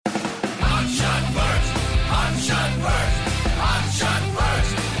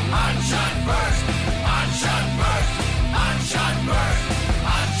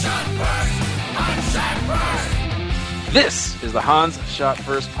This is the Hans Shot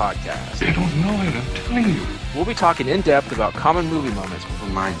First podcast. They don't know it, I'm telling you. We'll be talking in depth about common movie moments For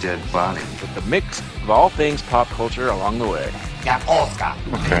my dead body. with the mix of all things pop culture along the way.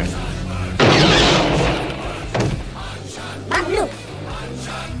 Okay.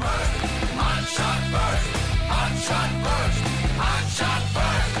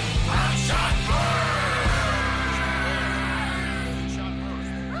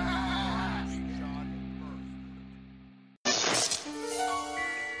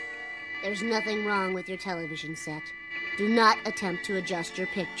 There's nothing wrong with your television set. Do not attempt to adjust your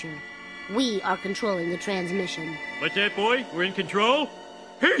picture. We are controlling the transmission. What's that, boy? We're in control?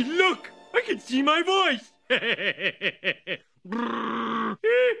 Hey, look! I can see my voice! Blub,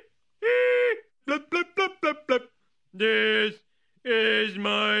 blub, blub, blub, blub. This is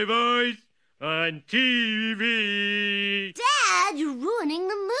my voice on TV. Dad, you're ruining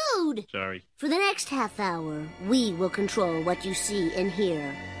the mood. Sorry. For the next half hour, we will control what you see and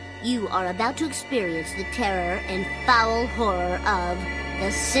hear. You are about to experience the terror and foul horror of The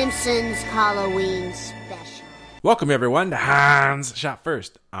Simpsons Halloween Special. Welcome, everyone, to Hans Shot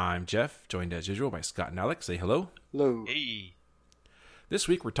First. I'm Jeff, joined as usual by Scott and Alex. Say hello. Hello. Hey. This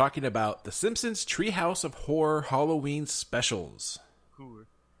week, we're talking about The Simpsons Treehouse of Horror Halloween Specials. Cool.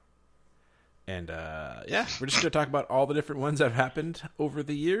 And, we're just going to talk about all the different ones that have happened over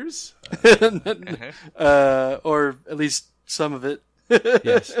the years. Or at least some of it.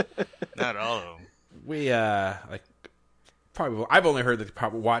 Yes. Not all of them. We, probably, I've only heard that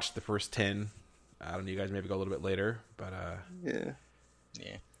probably watched the first 10. I don't know, you guys maybe go a little bit later, but, Yeah.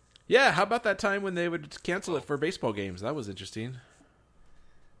 Yeah. yeah, how about that time when they would cancel it for baseball games? That was interesting.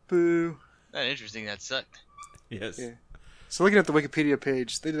 Boo. Not interesting, that sucked. Yes. Yeah. So looking at the Wikipedia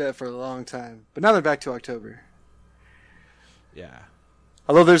page, they did that for a long time. But now they're back to October. Yeah.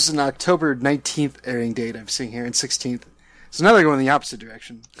 Although there's an October 19th airing date I'm seeing here, and 16th. So now they're going the opposite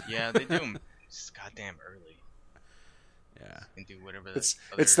direction. Yeah, they do them just goddamn early. Yeah. And do whatever. It's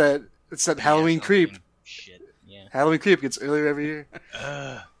other that Halloween creep. Shit. Yeah. Halloween creep gets earlier every year.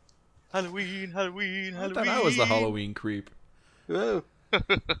 Halloween. I thought I was the Halloween creep. Whoa.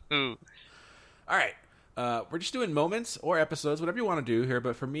 All right. We're just doing moments or episodes, whatever you want to do here.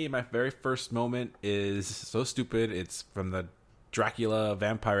 But for me, my very first moment is so stupid. It's from the Dracula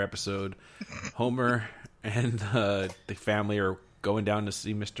vampire episode. Homer and the family are going down to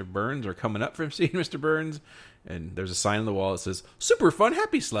see Mr. Burns, or coming up from seeing Mr. Burns. And there's a sign on the wall that says, "Super fun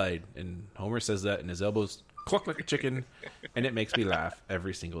happy slide." And Homer says that, and his elbows cluck like a chicken. And it makes me laugh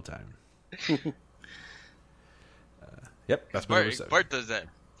every single time. Yep, that's my number 7. Bart does that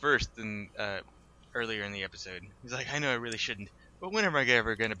first and earlier in the episode. He's like, I know I really shouldn't, but when am I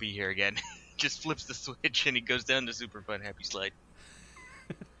ever going to be here again? Just flips the switch and he goes down to super fun happy slide.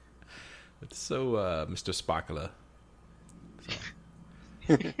 It's so Mr. Spockula.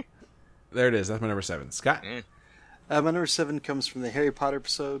 So. There it is. That's my number 7. Scott? Yeah. My number 7 comes from the Harry Potter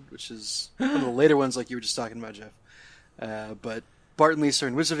episode, which is one of the later ones like you were just talking about, Jeff. But Bart and Lisa are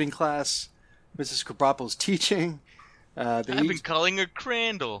in wizarding class. Mrs. Krabappel's teaching. I've been calling her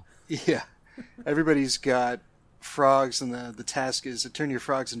Crandall. Yeah. Everybody's got frogs, and the task is to turn your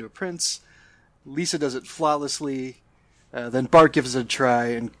frogs into a prince. Lisa does it flawlessly. Then Bart gives it a try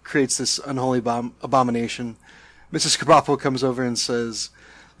and creates this unholy abomination. Mrs. Krabappel comes over and says,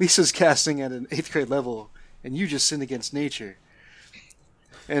 Lisa's casting at an 8th grade level, and you just sinned against nature.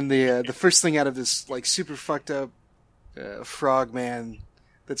 And the first thing out of this like super fucked up frog man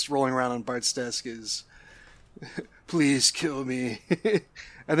that's rolling around on Bart's desk is, "Please kill me."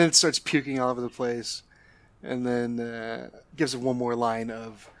 And then it starts puking all over the place. And then gives it one more line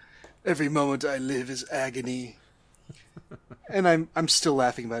of, "Every moment I live is agony." And I'm still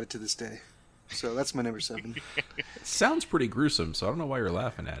laughing about it to this day. So that's my number 7. It sounds pretty gruesome, so I don't know why you're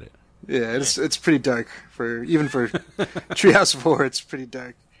laughing at it. Yeah, it's pretty dark. Even for Treehouse of Horror, it's pretty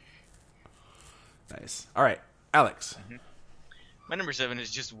dark. Nice. All right, Alex. My number 7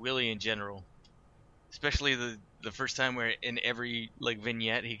 is just Willie in general. Especially the first time where in every like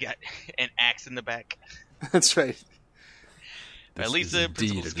vignette he got an axe in the back. That's right. This Lisa, is indeed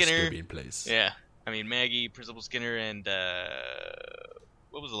Principal a Skinner. disturbing place. Yeah. I mean, Maggie, Principal Skinner, and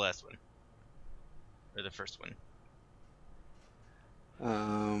what was the last one? Or the first one?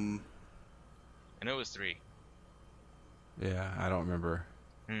 I know it was 3. Yeah, I don't remember.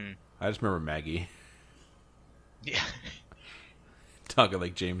 I just remember Maggie Yeah. talking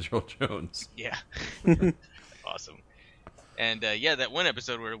like James Earl Jones. Yeah. Awesome. And that one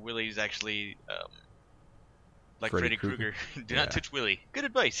episode where Willie's actually like Freddy Krueger. Do not touch Willie. Good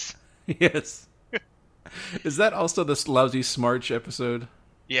advice. Yes. Is that also this lousy Smarch episode?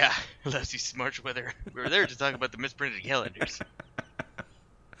 Yeah, Leslie Smarchweather. We were there to talk about the misprinted calendars.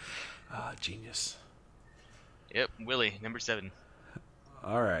 Ah, genius. Yep, Willie, number 7.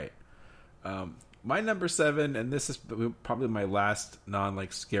 All right. My number 7, and this is probably my last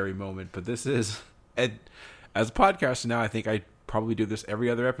scary moment, but this is, and as a podcaster now, I think I probably do this every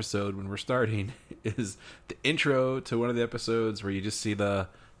other episode when we're starting, is the intro to one of the episodes where you just see the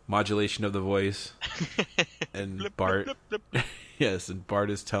modulation of the voice, and Blip, Bart, blip, blip, blip. yes, and Bart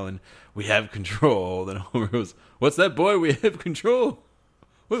is telling, "We have control." Then Homer goes, "What's that, boy? We have control.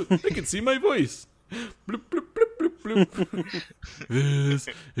 Well, I can see my voice." Bloop, bloop, bloop, bloop, bloop. This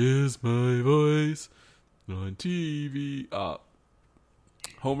is my voice on TV.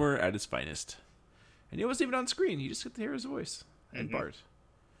 Homer at his finest. And he wasn't even on screen. You just get to hear his voice. And Bart.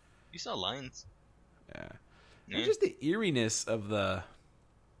 You saw lines. Yeah. Yeah. And just the eeriness of the...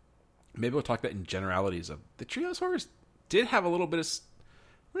 Maybe we'll talk about in generalities of... The Treehouse Horrors did have a little bit of... I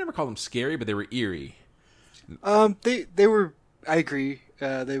would never call them scary, but they were eerie. They were... I agree.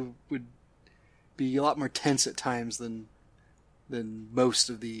 They would be a lot more tense at times than most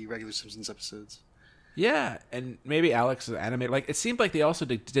of the regular Simpsons episodes. Yeah, and maybe Alex is animated. Like, it seemed like they also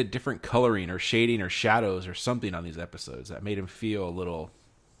did different coloring or shading or shadows or something on these episodes that made him feel a little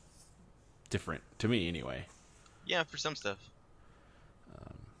different, to me anyway. Yeah, for some stuff.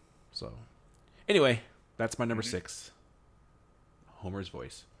 So, anyway, that's my number 6. Homer's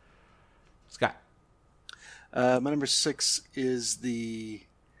voice. Scott. My number 6 is the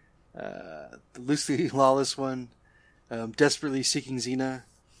Lucy Lawless one, Desperately Seeking Xena,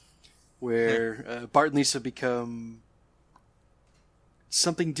 where Bart and Lisa become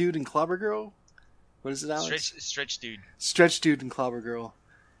something dude and Clobber Girl. What is it, Alex? Stretch dude. Stretch Dude and Clobber Girl,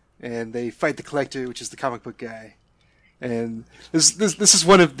 and they fight the Collector, which is the comic book guy. And this is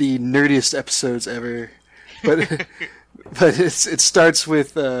one of the nerdiest episodes ever, but but it starts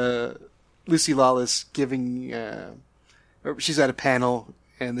with Lucy Lawless giving. She's at a panel,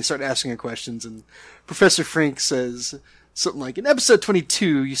 and they start asking her questions, and Professor Frink says something like, "In episode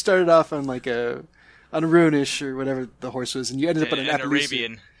 22, you started off on a Runish or whatever the horse was, and you ended up on an Appaloosa."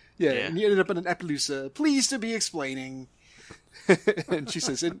 Arabian. Yeah, and you ended up on an Appaloosa. Pleased to be explaining. And she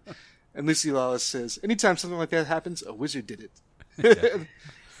says, and Lucy Lawless says, "Anytime something like that happens, a wizard did it."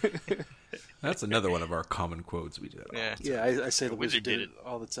 That's another one of our common quotes we do. Yeah. Yeah, I say the wizard wizard did did it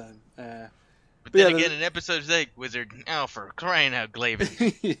all the time. But then yeah, again, in episodes like Wizard, oh, for crying out,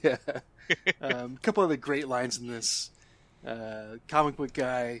 Glavin. yeah. A couple other great lines in this. Comic book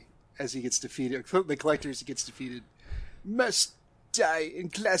guy, as he gets defeated, the Collector as he gets defeated, must die in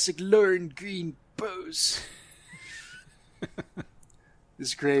classic Lauren Green pose.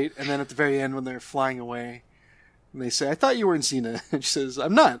 It's great. And then at the very end, when they're flying away, and they say, "I thought you were in Xena." And she says,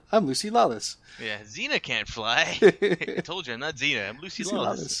 "I'm not. I'm Lucy Lawless." Yeah, Xena can't fly. I told you, I'm not Xena. I'm Lucy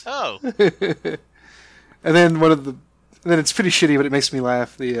Lawless. Oh. And then then it's pretty shitty, but it makes me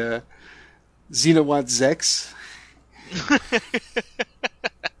laugh. The Xena wants Zex.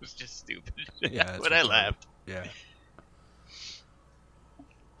 That was just stupid. Yeah, but I laughed. Yeah.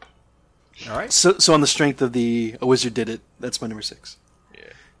 All right. So on the strength of a wizard did it, that's my number 6.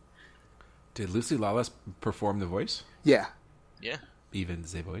 Yeah. Did Lucy Lawless perform the voice? Yeah. Yeah. Even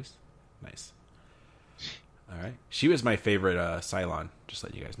the voice? Nice. All right. She was my favorite Cylon, just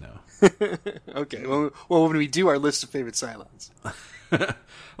let you guys know. Okay. Well, when we do our list of favorite Cylons.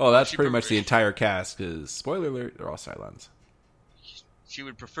 Well, that's She pretty much prefers- the entire cast, because, spoiler alert, they're all Cylons. She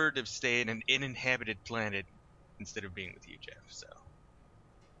would prefer to stay in an uninhabited planet instead of being with you, Jeff, so.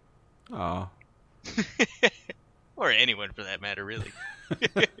 Aw. Or anyone for that matter, really.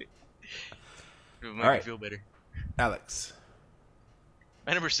 It might All right. feel better. Alex.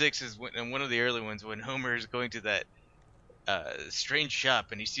 My number 6 is one of the early ones when Homer is going to that strange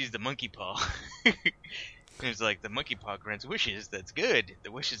shop and he sees the monkey paw. And he's like, the monkey paw grants wishes. That's good.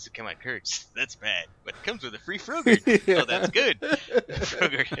 The wishes to come out hurts. That's bad. But it comes with a free Frogurt. Oh, that's good.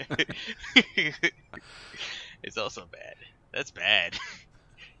 Frogurt. It's also bad. That's bad.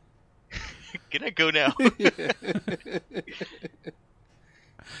 Can I go now?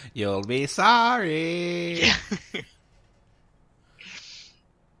 You'll be sorry. Yeah.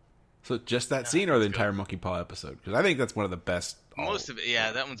 So just that scene or the entire Monkey Paw episode? Because I think that's one of the best. Most of it,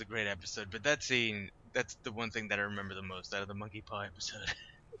 yeah, that one's a great episode. But that scene, that's the one thing that I remember the most out of the monkey paw episode.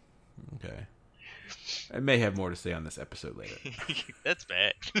 Okay. I may have more to say on this episode later. That's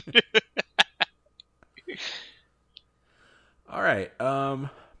bad. All right.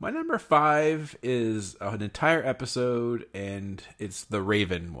 My number 5 is an entire episode, and it's the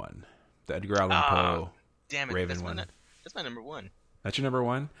Raven one. The Edgar Allan Poe Damn it, Raven one. That's my number 1. That's your number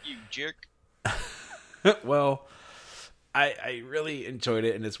 1? You jerk. Well, I really enjoyed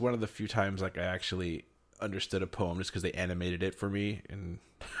it, and it's one of the few times like I actually understood a poem just because they animated it for me, and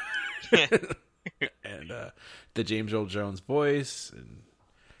and the James Earl Jones voice, and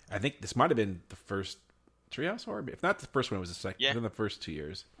I think this might have been the first Treehouse Horror. If not the first one, it was the second. Yeah. Within the first 2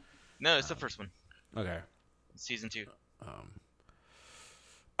 years. No, it's the first one. Okay. Season 2.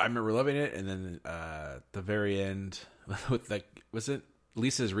 I remember loving it, and then the very end with like, was it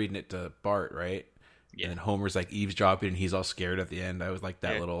Lisa's reading it to Bart, right? Yeah. And then Homer's like eavesdropping, and he's all scared at the end. I was like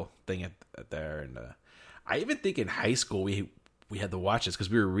that Yeah. little thing at there, and I even think in high school we had to watch this because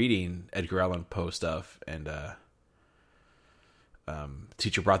we were reading Edgar Allan Poe stuff, and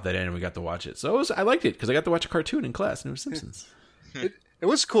teacher brought that in, and we got to watch it. So I liked it because I got to watch a cartoon in class, and it was Simpsons. It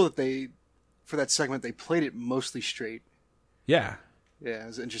was cool that for that segment, they played it mostly straight. Yeah. Yeah, it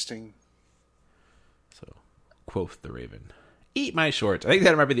was interesting. So, quoth the Raven, "Eat my shorts." I think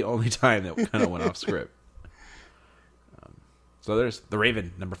that might be the only time that kind of went off script. So there's the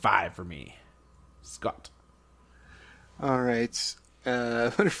Raven, number 5 for me. Scott. All right.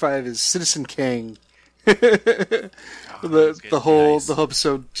 Number 5 is Citizen Kang. The whole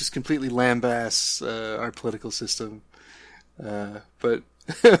episode just completely lambasts our political system. But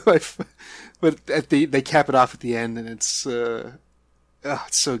they cap it off at the end, and it's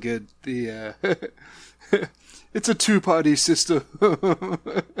so good. It's a two-party system.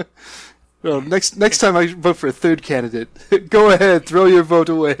 Well, next time I vote for a third candidate, go ahead, throw your vote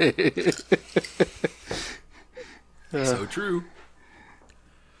away. So true.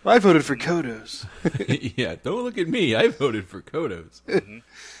 I voted for Kodos. Yeah, don't look at me. I voted for Kodos.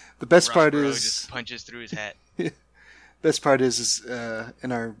 The best Ross part Perot is just punches through his hat. best part is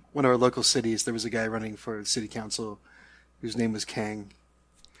in one of our local cities there was a guy running for city council whose name was Kang.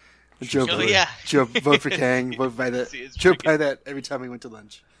 Joe, Oh, yeah. Joe, vote for Kang. Vote by that. See, it's Joe freaking- by that every time we went to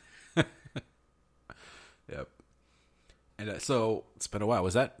lunch. Yep. And so it's been a while.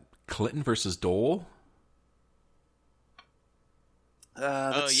 Was that Clinton versus Dole?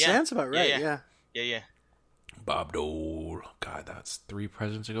 That yeah. sounds about right. Yeah. Yeah. Yeah. Bob Dole. God, that's 3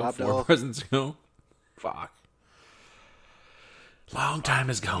 presidents ago. Bob 4 Dole. presidents ago. Fuck. Long time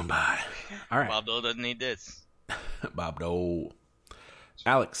has gone by. All right. Bob Dole doesn't need this. Bob Dole.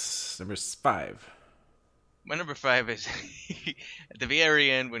 Alex, number 5. My number 5 is at the very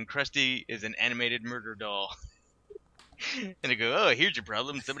end when Krusty is an animated murder doll. And I go, "Oh, here's your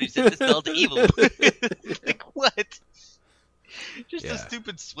problem. Somebody set this doll to evil." Like, what? Just Yeah. a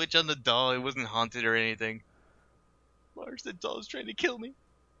stupid switch on the doll. It wasn't haunted or anything. Lars, the doll's trying to kill me.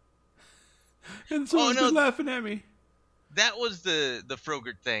 And someone's no. been laughing at me. That was the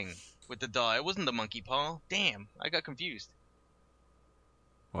Frogurt thing with the doll. It wasn't the monkey paw. Damn, I got confused.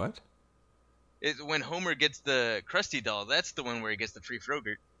 What? It's when Homer gets the Krusty doll. That's the one where he gets the free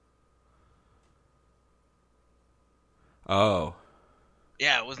Frogurt. Oh.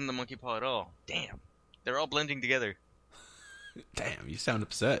 Yeah, it wasn't the monkey paw at all. Damn, they're all blending together Damn, you sound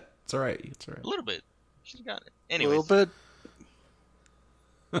upset. It's all right. It's all a little bit. Should have got it. A Anyways, little bit.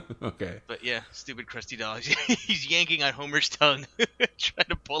 right. Okay. but yeah, stupid Krusty doll. He's yanking on Homer's tongue, trying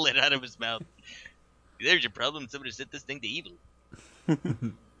to pull it out of his mouth. There's your problem. Somebody set this thing to evil.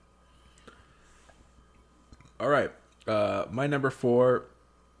 All right. My number 4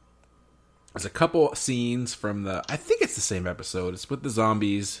 is a couple scenes from I think it's the same episode. It's with the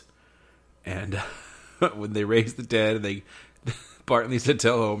zombies, and when they raise the dead, and Bart and Lisa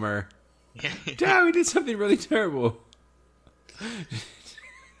tell Homer, "Dad, we did something really terrible."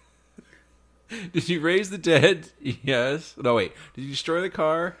 Did you raise the dead? Yes. No, wait. Did you destroy the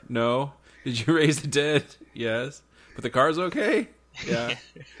car? No. Did you raise the dead? Yes. But the car's okay? Yeah.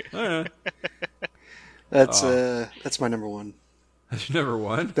 All right. That's my number 1. That's your number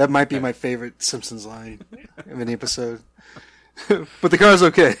 1? That might be my favorite Simpsons line of any episode. But the car's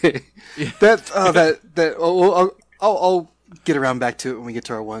okay. I'll get around back to it when we get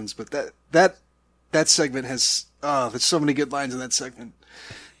to our ones. But that segment has there's so many good lines in that segment.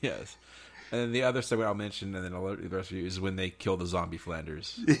 Yes. And then the other segment I'll mention, and then I'll let the rest of you, is when they kill the zombie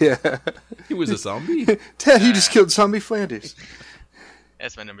Flanders. Yeah, He was a zombie? Ted, you just killed Zombie Flanders.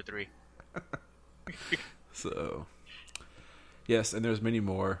 That's my number 3. So, yes, and there's many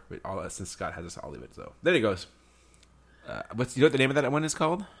more. But since Scott has us, I'll leave it. So, there he goes. You know what the name of that one is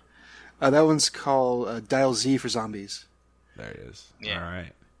called? That one's called Dial Z for Zombies. There it is. Yeah.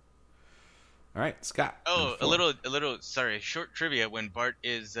 All right, Scott. Oh, number 4. a little. Sorry, short trivia. When Bart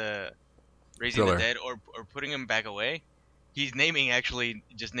is raising Thriller. the dead or putting him back away, he's naming actually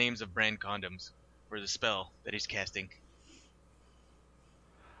just names of brand condoms for the spell that he's casting.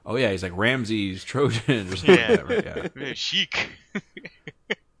 Oh, yeah, he's like Ramses, Trojan, or something Yeah. like that, right? Yeah. Chic.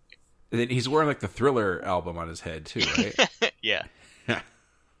 And then he's wearing like the Thriller album on his head too, right? Yeah.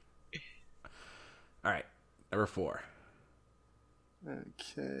 All right, number 4.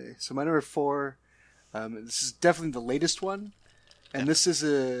 Okay, so my number 4, this is definitely the latest one, and this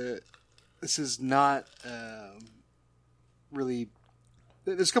is not really.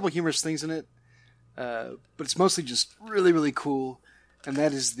 There's a couple of humorous things in it, but it's mostly just really, really cool, and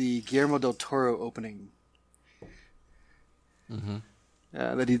that is the Guillermo del Toro opening. Mm-hmm.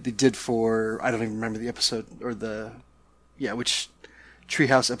 That they did for, I don't even remember the episode or which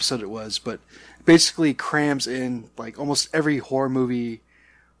Treehouse episode it was, but basically crams in like almost every horror movie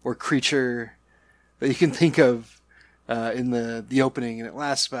or creature that you can think of in the opening, and it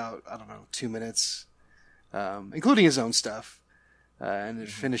lasts about, I don't know, 2 minutes, including his own stuff, and it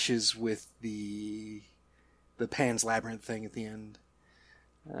finishes with the Pan's Labyrinth thing at the end,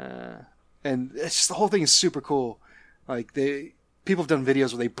 and it's just, the whole thing is super cool. Like people have done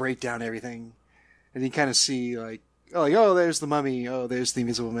videos where they break down everything, and you kind of see oh, there's the mummy, oh, there's the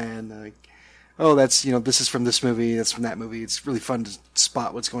Invisible Man, like, oh, that's, this is from this movie, that's from that movie. It's really fun to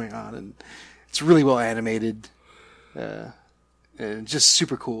spot what's going on, and it's really well animated, and just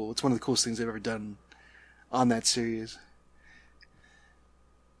super cool. It's one of the coolest things they've ever done on that series.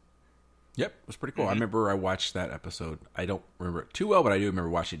 Yep, it was pretty cool. Mm-hmm. I remember I watched that episode. I don't remember it too well, but I do remember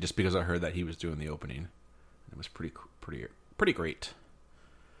watching it just because I heard that he was doing the opening. It was pretty great.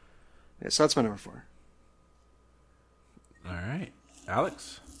 Yeah, so that's my number 4. All right,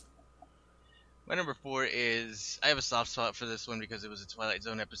 Alex. My number 4 is, I have a soft spot for this one because it was a Twilight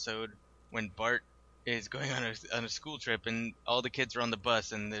Zone episode when Bart is going on a school trip and all the kids are on the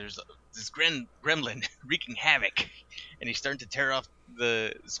bus and there's this gremlin wreaking havoc and he's starting to tear off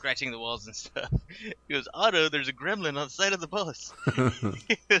scratching the walls and stuff. He goes, Otto, there's a gremlin on the side of the bus.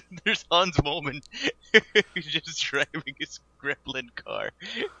 There's Hans Moleman. He's just driving his gremlin car.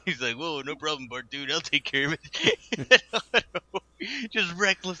 He's like, whoa, no problem, Bart, dude, I'll take care of it. Otto just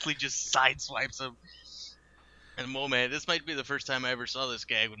recklessly just sideswipes him. And Moleman, this might be the first time I ever saw this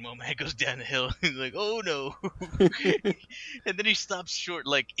gag when Moleman goes down the hill. He's like, oh no. And then he stops short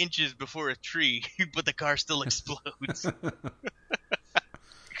like inches before a tree, but the car still explodes.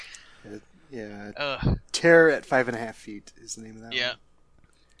 Yeah. Terror at 5.5 feet is the name of that one.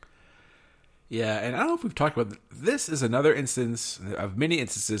 Yeah, and I don't know if we've talked about this. Is another instance of many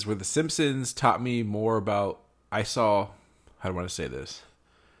instances where The Simpsons taught me more about. How do I want to say this?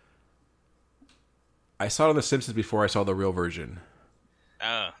 I saw The Simpsons before I saw the real version.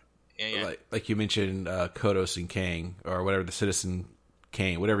 Oh, yeah. Like you mentioned, Kodos and Kang, or whatever, the Citizen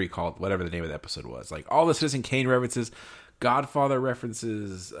Kane, whatever you call it, whatever the name of the episode was. Like all the Citizen Kane references, Godfather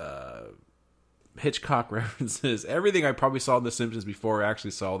references, Hitchcock references, everything I probably saw in The Simpsons before I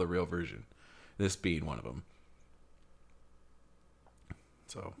actually saw the real version. This being one of them.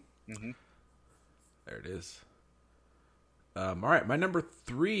 So, There it is. All right, my number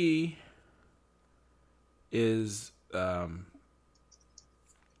 3 is I'm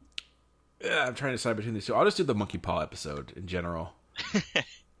trying to decide between these two. I'll just do the Monkey Paw episode in general.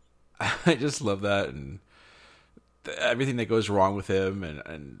 I just love that, and everything that goes wrong with him,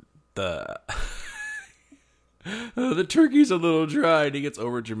 and the the turkey's a little dry, and he gets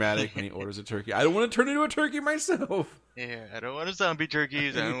over dramatic when he orders a turkey. I don't want to turn into a turkey myself. Yeah, I don't want a zombie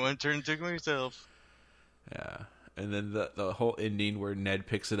turkeys. I don't want to turn into myself. Yeah, and then the whole ending where Ned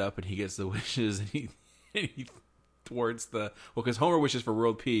picks it up and he gets the wishes, and he thwarts because Homer wishes for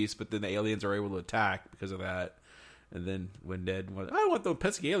world peace, but then the aliens are able to attack because of that. And then when Ned wants, I want the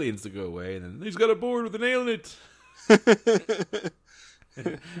pesky aliens to go away, and then he's got a board with an nail in it.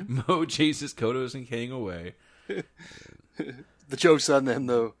 Mo chases Kodos and Kang away. The joke's on them,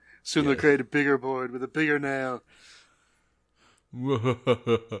 though. Soon they'll create a bigger board with a bigger nail.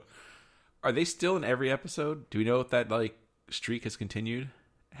 Are they still in every episode? Do we know if that streak has continued?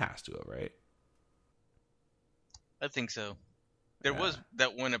 It has to have, right? I think so. There was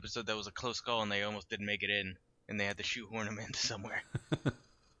that one episode that was a close call, and they almost didn't make it in, and they had to shoehorn them into somewhere.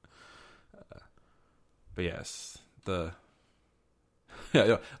 But yes,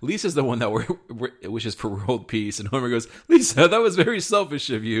 Lisa's the one that wishes for world peace, and Homer goes, "Lisa, that was very selfish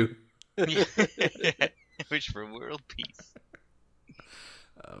of you." Wish for world peace.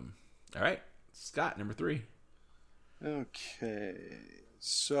 All right, Scott, number 3. Okay,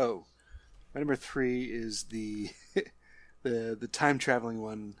 so my number 3 is the the time traveling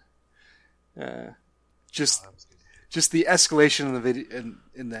one. Just the escalation in the video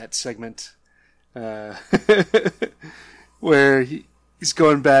in that segment, where he's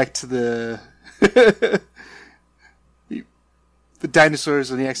going back to the dinosaurs,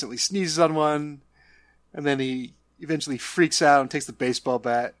 and he accidentally sneezes on one, and then he eventually freaks out and takes the baseball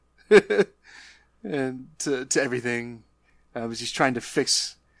bat and to everything. As he's trying to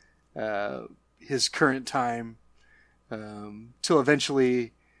fix his current time, till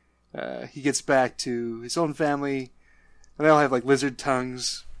eventually he gets back to his own family, and they all have like lizard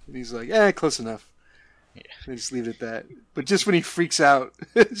tongues, and he's like, close enough. Yeah. And they just leave it at that. But just when he freaks out,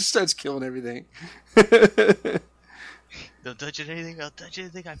 it just starts killing everything. Don't touch anything. I'll touch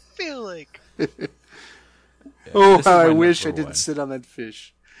anything I feel like. Oh, This is how I my wish I number didn't one. sit on that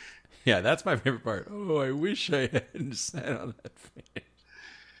fish. Yeah, that's my favorite part. Oh, I wish I hadn't sat on that fish.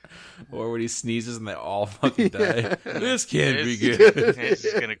 Or when he sneezes and they all fucking die. This can't be good. This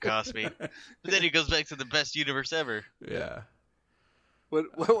is gonna cost me. But then he goes back to the best universe ever. Yeah.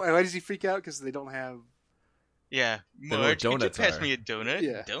 Why does he freak out? Because they don't have... Yeah, know what Marge, could you donuts pass are. me a donut?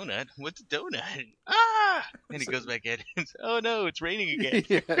 Yeah. Donut? What's a donut? Ah! And he goes back in. Oh no, it's raining again.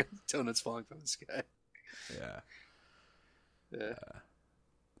 yeah, donuts falling from the sky. Yeah.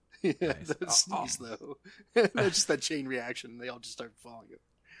 Yeah, Nice. that sneeze though. That's just that chain reaction. They all just start falling.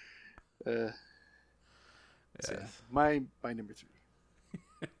 So, yeah, my number 3.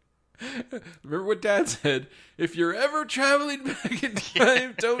 Remember what Dad said? If you're ever traveling back in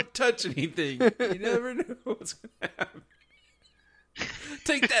time, don't touch anything. You never know what's going to happen.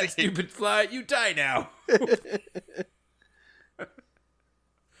 Take that, stupid flight. You die now.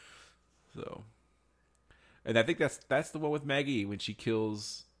 So, and I think that's the one with Maggie when she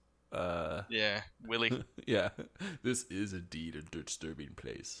kills. Yeah, Willie. Yeah, this is indeed a disturbing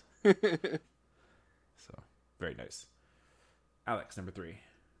place. So, very nice. Alex, number 3.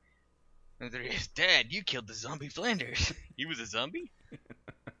 And there he is. Dad, you killed the zombie Flanders. He was a zombie?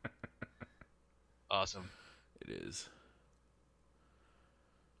 Awesome. It is.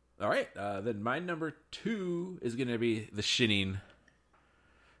 All right, then my number 2 is going to be The Shining.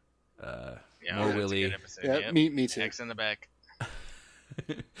 Yeah, More that's Willie. a good episode. Yeah, Yep. me too. X in the back.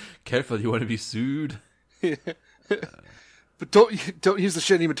 Careful, you want to be sued. But don't use the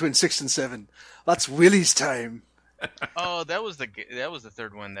shitting between 6 and 7. That's Willie's time. Oh, that was the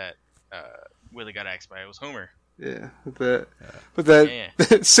third one that Willie got axed by. It was Homer. Yeah, but that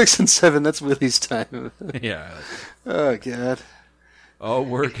Yeah. 6 and 7. That's Willie's time. Yeah. Oh God, All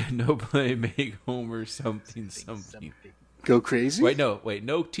work and no play make Homer something. go crazy. Wait, no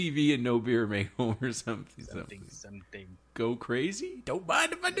TV and no beer make Homer something. Something. Go crazy? Don't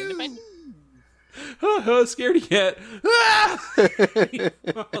mind if I do. Scaredy cat. Ah!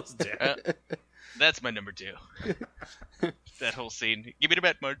 Almost dead. That's my number 2. That whole scene. Give me the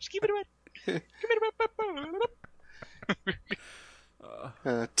bat, Marge. Give me the bat. Give me the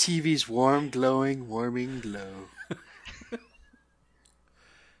bat. TV's warm, glowing, warming glow.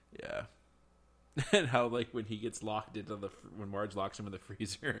 Yeah. And how, like, when he gets locked into when Marge locks him in the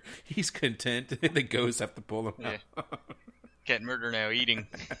freezer, he's content, and the ghosts have to pull him out. Cat murder now, eating.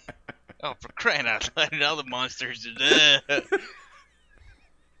 Oh, for crying out loud, all the monsters.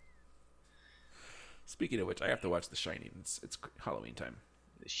 Speaking of which, I have to watch The Shining. It's Halloween time.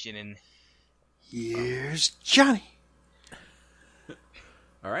 The shinin. Here's Johnny.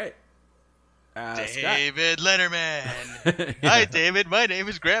 All right. Scott. David Letterman. Hi, David. My name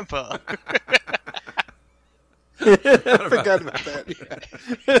is Grandpa. I forgot about that.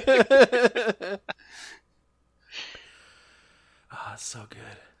 Oh, it's so good.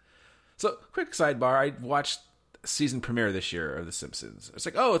 So, quick sidebar. I watched season premiere this year of The Simpsons. It's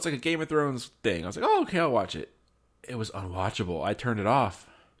like a Game of Thrones thing. I was like, oh, okay, I'll watch it. It was unwatchable. I turned it off.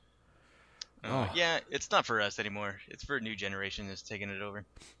 Yeah, it's not for us anymore. It's for a new generation that's taking it over.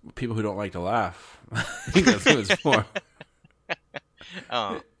 People who don't like to laugh. I think that's what it's for.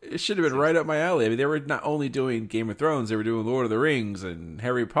 Oh, It should have been right up my alley. I mean, they were not only doing Game of Thrones, they were doing Lord of the Rings and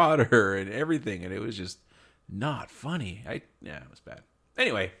Harry Potter and everything, and it was just not funny. It was bad.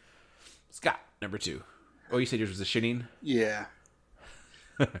 Anyway, Scott, number 2. Oh, you said yours was The Shining? Yeah.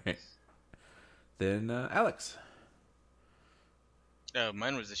 All right. Then Alex.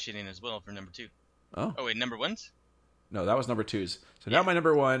 mine was the shitting as well for number 2. Oh. Oh, wait, number 1's? No, that was number 2's. So now my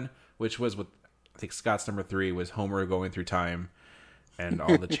number 1, which was what I think Scott's number 3, was Homer going through time and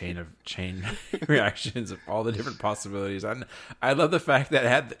all the chain reactions of all the different possibilities. I love the fact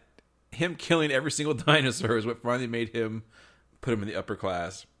that him killing every single dinosaur is what finally made him put him in the upper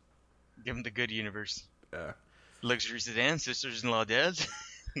class. Give him the good universe. Yeah. Luxury sedan, sisters-in-law dads,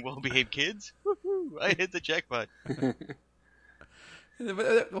 well-behaved kids. Woohoo! I hit the jackpot.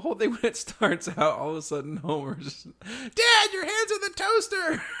 The whole thing, when it starts out, all of a sudden Homer's, Dad, your hands in the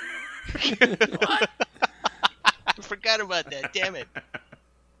toaster! What? I forgot about that, damn it.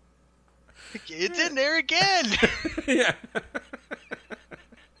 It's in there again! Yeah.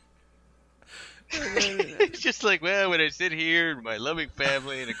 just like, well, when I sit here with my loving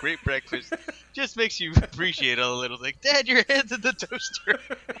family and a great breakfast, just makes you appreciate all the little things. Dad, your head's in the toaster.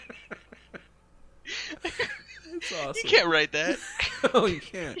 That's awesome. You can't write that. Oh, you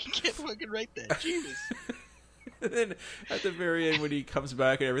can't. You can't fucking write that. Jesus. And then at the very end, when he comes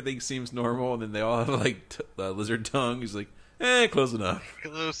back and everything seems normal, and then they all have like lizard tongue, he's like, close enough.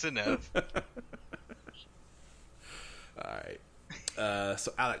 Close enough. All right.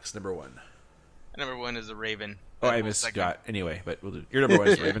 So Alex, number one. Number one is a Raven. Oh, I missed Scott. Anyway, but we'll do. Your number one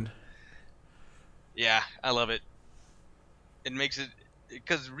is Raven. Yeah, I love it. It makes it,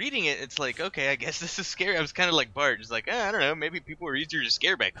 because reading it, it's like, okay, I guess this is scary. I was kind of like Bart, just like, I don't know, maybe people were easier to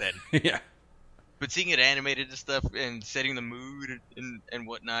scare back then. Yeah. But seeing it animated and stuff, and setting the mood and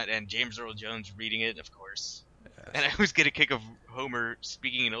whatnot, and James Earl Jones reading it, of course. Yes. And I always get a kick of Homer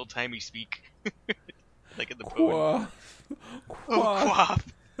speaking in old-timey speak. Like in the poem. Oh, quaff.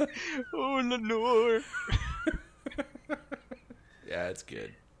 Oh, Lenore. Yeah, it's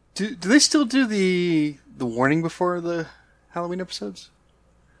good. Do they still do the warning before the Halloween episodes?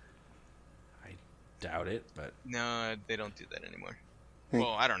 I doubt it, but no, they don't do that anymore.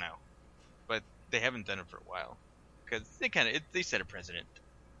 Well, I don't know, but they haven't done it for a while because they set a precedent.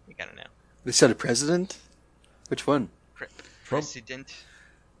 You kind of know. They set a precedent? Which one? Precedent.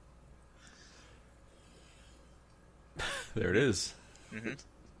 There it is. Mm-hmm.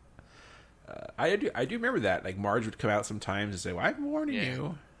 I do remember that. Like Marge would come out sometimes and say, "Well, I'm warning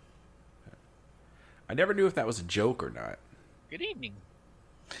you." I never knew if that was a joke or not. Good evening.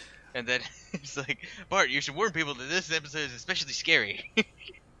 And then it's like, Bart, you should warn people that this episode is especially scary.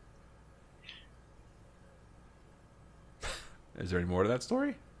 Is there any more to that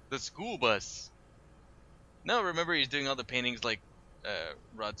story? The school bus. No, remember he's doing all the paintings like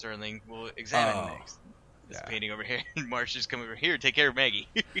Rod Serling will examine next. This painting over here, and Marge just come over here, take care of Maggie.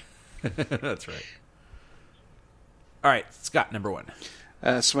 That's right. All right, Scott, number one.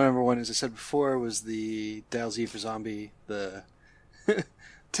 So my number one, as I said before, was the Dial Z for Zombie. The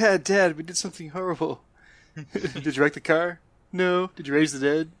Dad, we did something horrible. Did you wreck the car? No. Did you raise the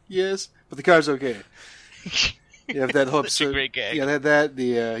dead? Yes, but the car's okay. You have that whole episode. Such a great gag. Yeah,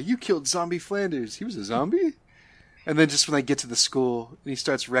 that you killed Zombie Flanders. He was a zombie. And then just when they get to the school, and he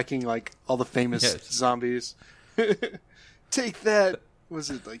starts wrecking like all the famous zombies. Take that. Was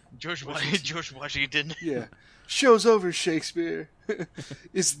it like George Washington? Yeah. Show's over, Shakespeare.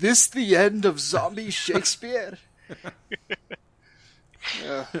 Is this the end of zombie Shakespeare?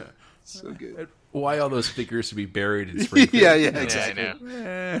 So good. Why all those figures to be buried in Springfield? Yeah, exactly.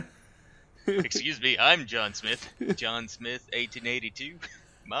 Yeah, I know. Excuse me, I'm John Smith. John Smith, 1882.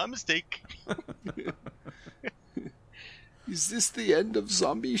 My mistake. Is this the end of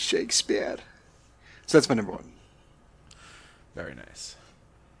zombie Shakespeare? So that's my number one. Very nice.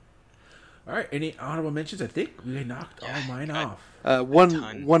 All right, any honorable mentions? I think we knocked all mine off.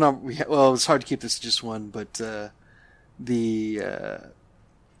 Well, it's hard to keep this to just one, but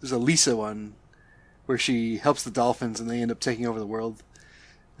there's a Lisa one where she helps the dolphins and they end up taking over the world.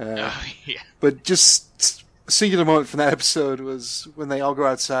 Yeah. But just a singular moment from that episode was when they all go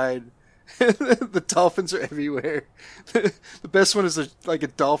outside. The dolphins are everywhere. The best one is like a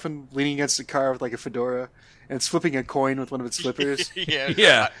dolphin leaning against a car with like a fedora, and it's flipping a coin with one of its flippers.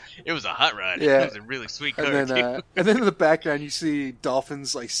 Yeah. It was a hot rod. Yeah. It was a really sweet car, and then, too. And then in the background, you see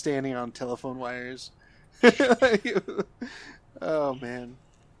dolphins like standing on telephone wires. Oh man!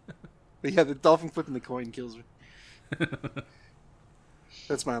 But yeah, the dolphin flipping the coin kills me.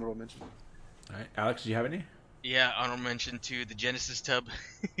 That's my honorable mention. All right, Alex, do you have any? Yeah, honorable mention to the Genesis tub.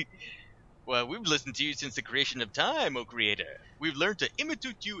 Well, we've listened to you since the creation of time, O Creator. We've learned to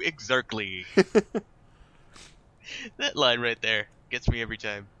imitate you exactly. That line right there gets me every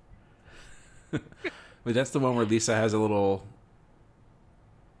time. Wait, that's the one where Lisa has a little...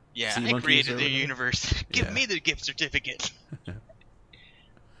 Yeah, I created the universe. Give me the gift certificate.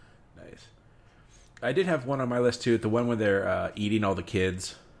 Nice. I did have one on my list, too. The one where they're eating all the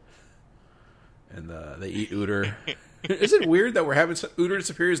kids. And they eat Ooter. Is it weird that we're having Ooter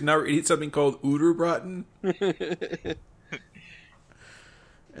disappears and now we're eating something called Ooterbraten?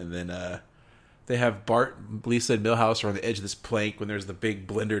 And then they have Bart, Lisa, and Milhouse are on the edge of this plank when there's the big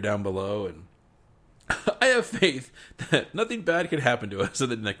blender down below. And I have faith that nothing bad can happen to us.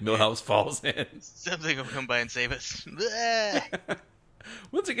 And then Milhouse falls in. Something will come by and save us.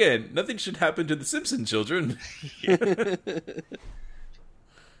 Once again, nothing should happen to the Simpson children.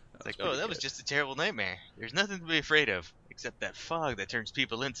 Like, that was just a terrible nightmare. There's nothing to be afraid of, except that fog that turns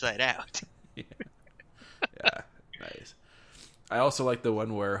people inside out. Yeah, nice. I also like the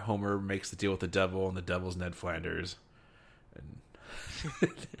one where Homer makes the deal with the devil, and the devil's Ned Flanders. And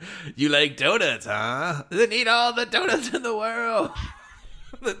You like donuts, huh? Then eat all the donuts in the world.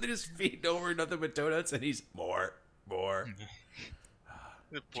 They just feed over nothing but donuts, and he's more.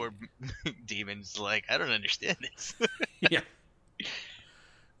 The poor demon's like, I don't understand this. Yeah.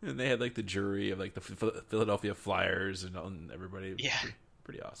 And they had like the jury of like the Philadelphia Flyers and everybody. Yeah.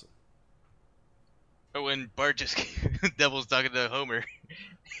 Pretty awesome. Or when Bart just Devil's talking to Homer,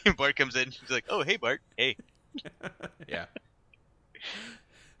 and Bart comes in, he's like, "Oh, hey, Bart, hey." Yeah.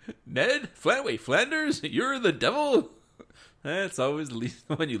 Ned Flanders, you're the devil. That's always the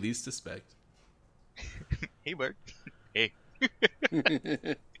one you least suspect. Hey, Bart, hey.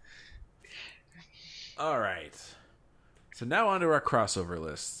 All right. So now on to our crossover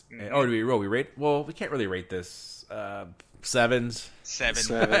list. Oh, do we roll? We rate? Well, we can't really rate this. Sevens.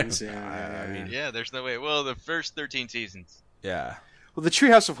 Sevens, yeah. I mean, Yeah, there's no way. Well, the first 13 seasons. yeah. Well, the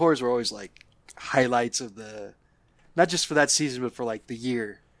Treehouse of Horrors were always like highlights of not just for that season, but for like the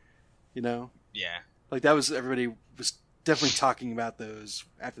year. You know, Yeah. like that was everybody was definitely talking about those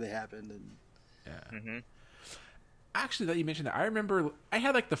after they happened, and Yeah. Mm-hmm. Actually, that you mentioned that, I remember I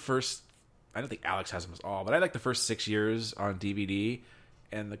had like the first. I don't think Alex has them all, but I had like the first 6 years on DVD,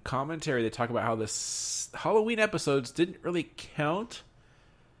 and the commentary they talk about how this Halloween episodes didn't really count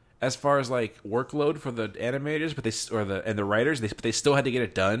as far as like workload for the animators, but the writers, but they still had to get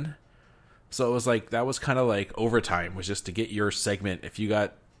it done. So it was like that was kind of like overtime, was just to get your segment. If you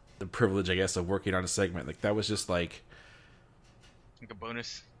got the privilege, I guess, of working on a segment, like that was just like a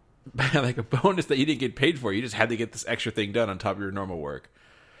bonus. like a bonus that you didn't get paid for. You just had to get this extra thing done on top of your normal work.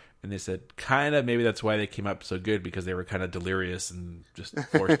 And they said kind of maybe that's why they came up so good, because they were kind of delirious and just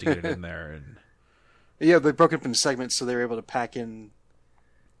forced to get it in there. And yeah, they broke it up into segments, so they were able to pack in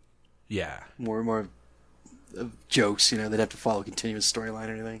yeah, more and more of jokes. You know, they'd have to follow a continuous storyline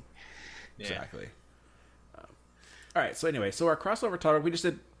or anything. Yeah. exactly. All right. So anyway, so our crossover topic, we just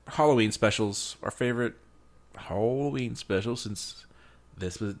did Halloween specials. Our favorite Halloween special, since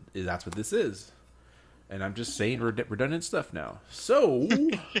that's what this is. And I'm just saying redundant stuff now. So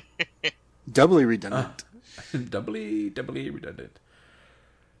Doubly redundant. doubly redundant.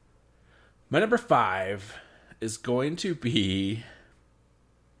 My number 5 is going to be.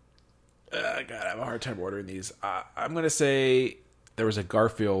 God, I have a hard time ordering these. I'm going to say there was a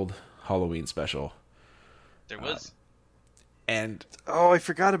Garfield Halloween special, There was. and Oh, I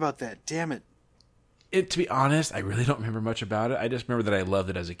forgot about that. Damn it. to be honest, I really don't remember much about it. I just remember that I loved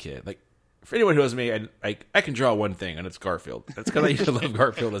it as a kid. Like, for anyone who knows me, I can draw one thing, and it's Garfield. That's because I used to love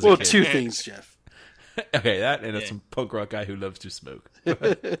Garfield as a Well, kid. 2 things, Jeff. Okay, that and it's some punk rock guy who loves to smoke.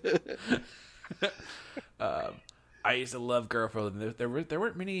 I used to love Garfield, and there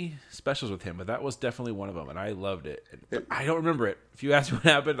weren't many specials with him, but that was definitely one of them, and I loved it. But I don't remember it. If you ask me what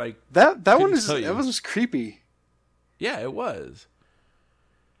happened, like That one couldn't is tell you. that was creepy. yeah, it was.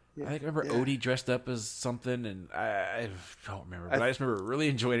 Yeah, I remember yeah. Odie dressed up as something, and I don't remember, but I just remember really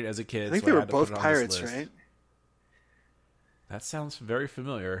enjoying it as a kid. I think so they were had to put both it on this pirates, list. right? That sounds very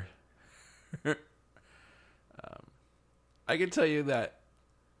familiar. I can tell you that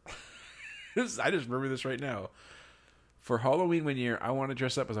I just remember this right now. For Halloween one year, I want to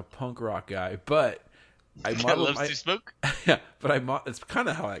dress up as a punk rock guy, but I That modeled loves to smoke. yeah, but it's kind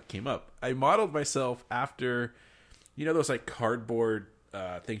of how that came up. I modeled myself after, you know, those like cardboard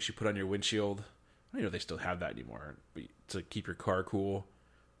things you put on your windshield. I don't even know if they still have that anymore, but to keep your car cool.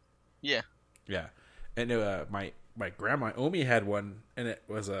 Yeah. Yeah, and my grandma Omi had one, and it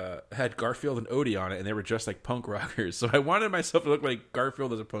was had Garfield and Odie on it, and they were dressed like punk rockers. So I wanted myself to look like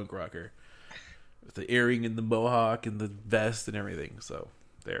Garfield as a punk rocker, with the earring and the mohawk and the vest and everything. So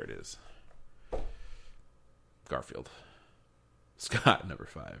there it is. Garfield. Scott, number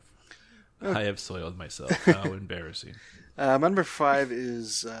 5. I have soiled myself. How embarrassing. My number 5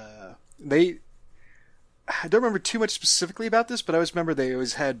 is I don't remember too much specifically about this, but I always remember they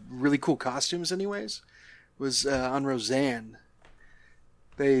always had really cool costumes. Anyways, was on Roseanne.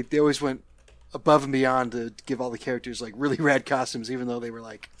 They always went above and beyond to give all the characters like really rad costumes, even though they were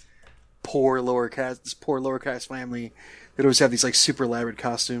like poor lower caste family. They'd always have these like super elaborate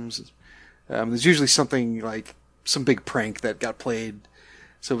costumes. There's usually something like some big prank that got played,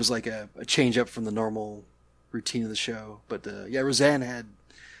 so it was like a change up from the normal routine of the show. But yeah, Roseanne had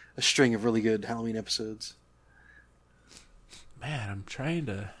a string of really good Halloween episodes. Man,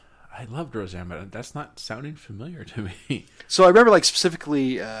 I loved Roseanne, but that's not sounding familiar to me. So I remember like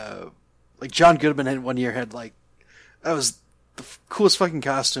specifically, like John Goodman had one year had like, that was the coolest fucking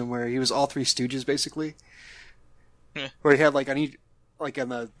costume where he was all 3 Stooges basically. Where he had like on each, like on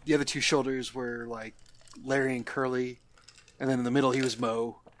the other 2 shoulders were like Larry and Curly, and then in the middle he was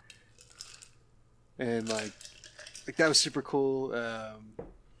Moe. And like Like that was super cool.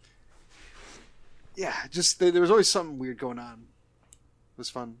 Yeah, just there was always something weird going on. It was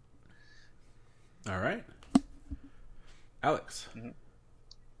fun. All right, Alex.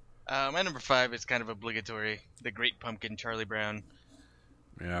 My number 5 is kind of obligatory. The Great Pumpkin, Charlie Brown.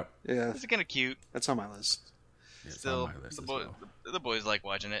 Yeah, Yeah, It's kind of cute. that's on my list. it's Still, on my list the, as boy, well. the boys like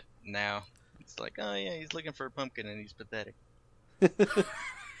watching it now. It's like, oh yeah, he's looking for a pumpkin and he's pathetic.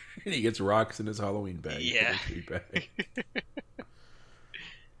 And he gets rocks in his Halloween bag. Yeah. Treat bag.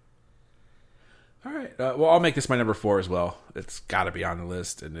 All right. Well, I'll make this my number 4 as well. It's got to be on the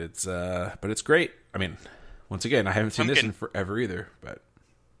list, and but it's great. I mean, once again, I haven't seen this in forever either, but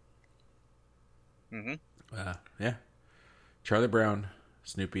yeah, Charlie Brown,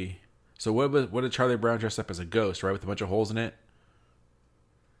 Snoopy. So what did Charlie Brown dress up as a ghost, right, with a bunch of holes in it?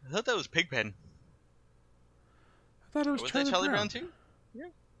 I thought that was Pigpen. I thought it was that Charlie Brown too? Yeah.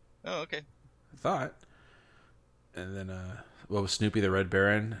 Oh, okay. I thought. And then, what was Snoopy the Red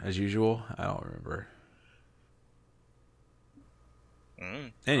Baron, as usual? I don't remember.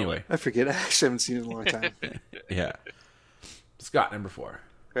 Anyway. I forget. I actually haven't seen it in a long time. Yeah. Scott, number 4.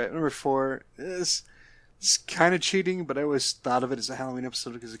 Right, number 4 is it's kind of cheating, but I always thought of it as a Halloween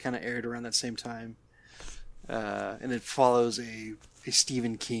episode because it kind of aired around that same time. And it follows a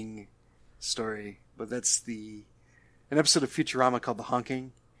Stephen King story, but that's an episode of Futurama called The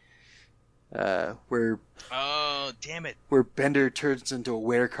Honking, where Oh, damn it. where Bender turns into a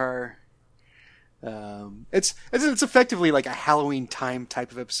werecar. It's effectively like a Halloween time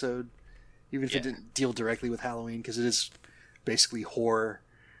type of episode, even if it didn't deal directly with Halloween, because it is basically horror.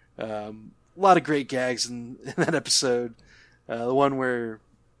 A lot of great gags in that episode. The one where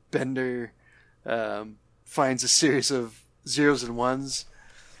Bender finds a series of zeros and ones,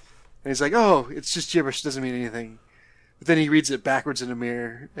 and he's like, "Oh, it's just gibberish. It doesn't mean anything." But then he reads it backwards in a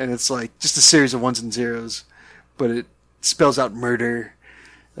mirror, and it's like just a series of ones and zeros, but it spells out murder.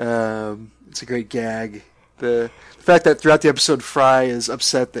 It's a great gag. The fact that throughout the episode, Fry is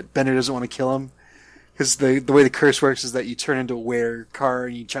upset that Bender doesn't want to kill him, because the way the curse works is that you turn into a were-car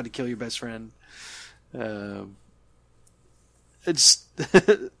and you try to kill your best friend. It's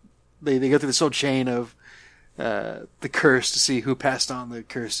they go through this whole chain of the curse to see who passed on the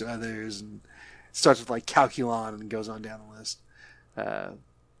curse to others, and it starts with like Calculon and goes on down the list. But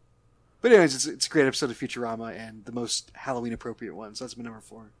anyways, it's a great episode of Futurama and the most Halloween appropriate one. So that's my number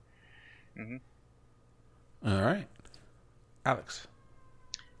 4. All right. Alex.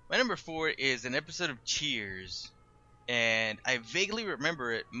 My number 4 is an episode of Cheers, and I vaguely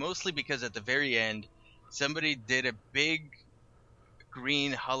remember it mostly because at the very end, somebody did a big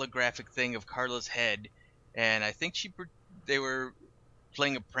green holographic thing of Carla's head, and I think they were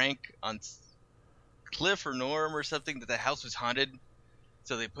playing a prank on Cliff or Norm or something, that the house was haunted.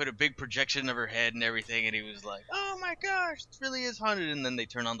 So they put a big projection of her head and everything, and he was like, "Oh my gosh, it really is haunted!" And then they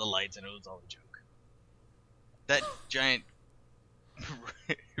turn on the lights, and it was all a joke. That giant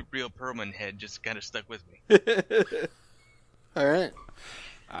real Perlman head just kind of stuck with me. All right.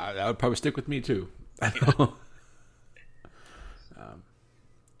 That would probably stick with me too.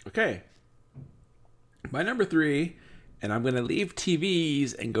 Okay. My number 3, and I'm going to leave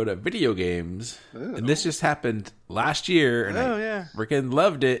TVs and go to video games. Ooh. And this just happened last year, and I freaking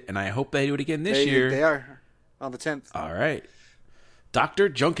loved it, and I hope they do it again this year. They are on the 10th. All right. Dr.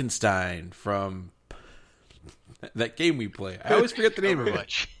 Junkenstein from that game we play. I always forget the name of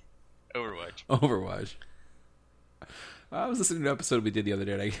it. Overwatch. I was listening to an episode we did the other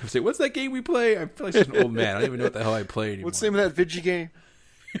day, and I was like, "What's that game we play?" I feel like such an old man. I don't even know what the hell I play anymore. What's the name of that video game?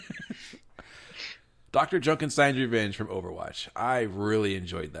 Dr. Junkenstein's Revenge from Overwatch. I really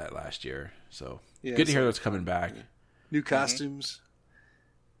enjoyed that last year. So good to hear that's coming back. New costumes.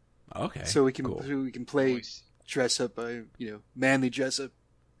 Okay. So we can play dress up, manly dress up.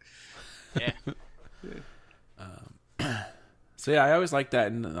 Yeah. So yeah, I always like that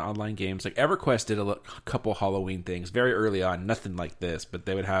in online games. Like EverQuest did a couple Halloween things very early on. Nothing like this, but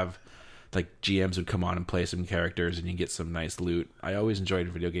they would have like GMs would come on and play some characters, and you get some nice loot. I always enjoyed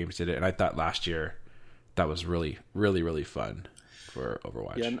video games did it, and I thought last year that was really, really, really fun for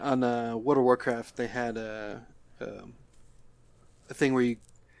Overwatch. Yeah, and on World of Warcraft, they had a thing where you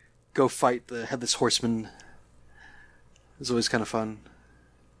go fight the Headless Horseman. It was always kind of fun.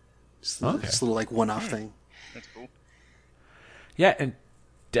 Just a little like one-off thing. That's cool. Yeah, and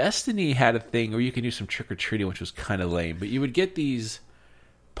Destiny had a thing where you can do some trick-or-treating, which was kind of lame, but you would get these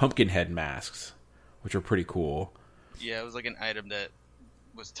pumpkin head masks, which were pretty cool. Yeah, it was like an item that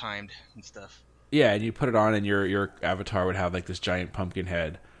was timed and stuff. Yeah, and you put it on, and your avatar would have like this giant pumpkin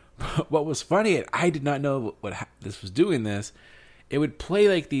head. But what was funny, and I did not know what this was doing this, it would play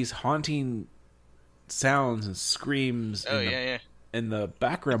like these haunting sounds and screams Oh yeah. in the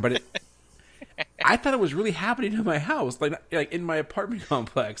background, but I thought it was really happening in my house, like in my apartment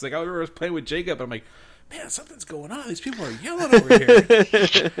complex. Like I remember I was playing with Jacob, and I'm like, man, something's going on. These people are yelling over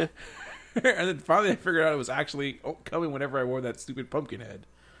here. And then finally I figured out it was actually coming whenever I wore that stupid pumpkin head.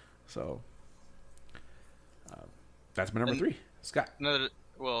 So that's my number 3. Scott.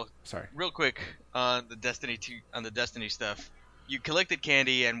 Sorry. Real quick on the Destiny stuff. You collected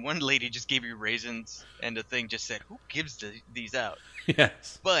candy, and one lady just gave you raisins, and the thing just said, "Who gives these out?"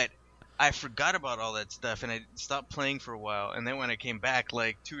 Yes. But I forgot about all that stuff, and I stopped playing for a while. And then when I came back,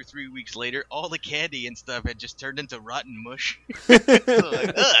 like 2 or 3 weeks later, all the candy and stuff had just turned into rotten mush. So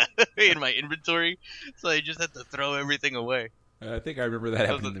like, in my inventory, so I just had to throw everything away. I think I remember that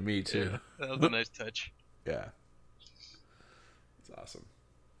happening to me too. Yeah, that was a nice touch. Yeah, it's awesome.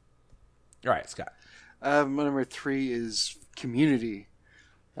 All right, Scott. My number 3 is Community.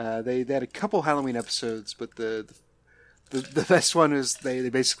 They had a couple Halloween episodes, but the best one is they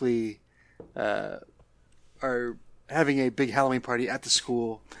basically are having a big Halloween party at the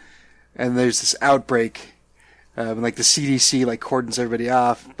school, and there's this outbreak, and like the CDC like cordons everybody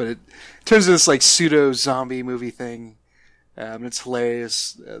off, but it turns into this like pseudo zombie movie thing, and it's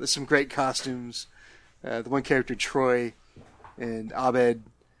hilarious. There's some great costumes. The one character Troy and Abed,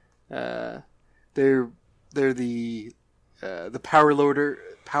 they're the power loader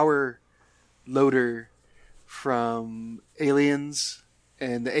from Aliens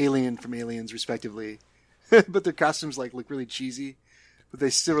and the alien from Aliens, respectively. But their costumes look really cheesy, but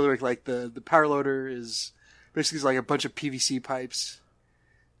they still really look like the power loader is basically like a bunch of PVC pipes,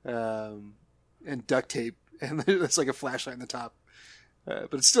 and duct tape, and there's like a flashlight on the top,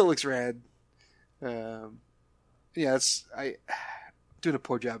 but it still looks rad. I doing a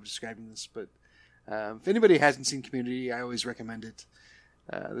poor job of describing this, but if anybody hasn't seen Community, I always recommend it.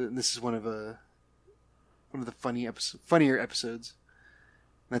 This is one of the funnier episodes.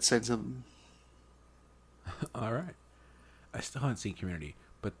 That said something. All right. I still haven't seen Community,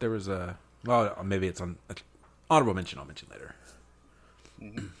 but there was maybe it's on honorable mention. I'll mention later.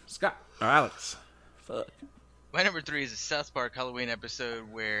 Mm-hmm. Scott or Alex. Fuck. My number 3 is a South Park Halloween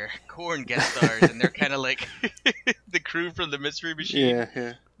episode where Korn guest stars, and they're kind of like the crew from the Mystery Machine.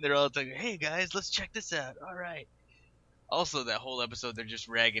 Yeah. They're all like, "Hey guys, let's check this out." All right. Also, that whole episode, they're just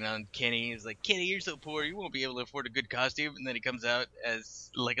ragging on Kenny. He's like, "Kenny, you're so poor, you won't be able to afford a good costume." And then he comes out as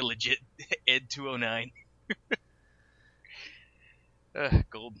like a legit Ed 209.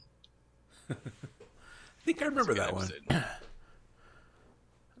 Gold. I think I remember that one.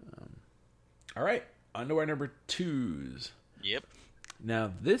 All right. On to our number 2s. Yep.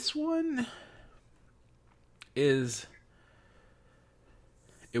 Now, this one is...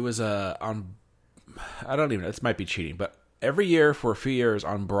 It was on... I don't even know. This might be cheating, but every year for a few years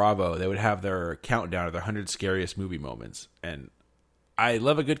on Bravo, they would have their countdown of the 100 scariest movie moments. And I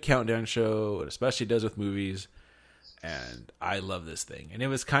love a good countdown show, and especially does with movies. And I love this thing. And it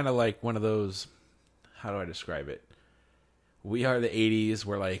was kind of like one of those... How do I describe it? We Are the 80s,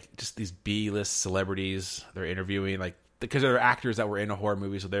 where like just these B-list celebrities they're interviewing, like because they're actors that were in a horror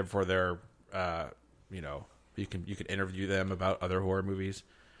movie, so therefore they're you can interview them about other horror movies.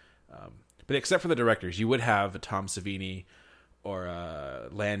 But except for the directors, you would have Tom Savini or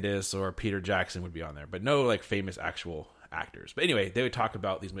Landis or Peter Jackson would be on there, but no like famous actual actors. But anyway, they would talk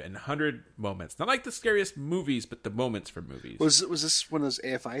about these 100 moments, not like the scariest movies, but the moments from movies. Was this one of those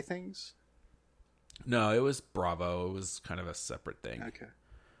AFI things? No, it was Bravo. It was kind of a separate thing. Okay.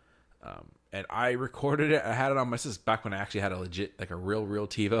 And I recorded it. I had it on this is back when I actually had a legit, like a real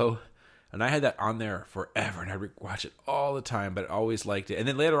TiVo. And I had that on there forever. And I'd watch it all the time, but I always liked it. And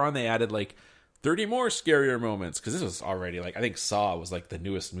then later on, they added like 30 more scarier moments. Because this was already like, I think Saw was like the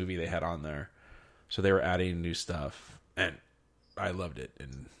newest movie they had on there. So they were adding new stuff. And I loved it.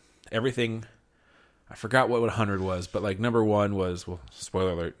 And everything... I forgot what 100 was, but like number 1 was, well,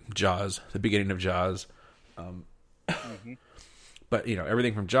 spoiler alert, Jaws, the beginning of Jaws. But,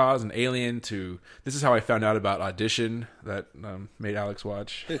 everything from Jaws and Alien to, this is how I found out about Audition that made Alex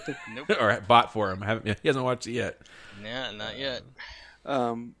watch. Nope. Or bought for him. He hasn't watched it yet. Nah, not yet.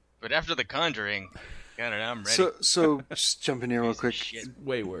 But after The Conjuring, God, I'm ready. So just jump in here real quick.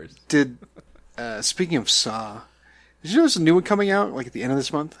 Way worse. Speaking of Saw, did you know there's a new one coming out like at the end of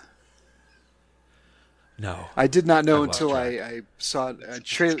this month? No, I did not know until I saw a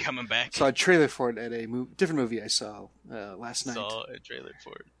trailer. Coming back. Saw a trailer for it at a different movie I saw last night. Saw a trailer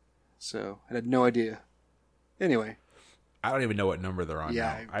for it. So I had no idea. Anyway, I don't even know what number they're on.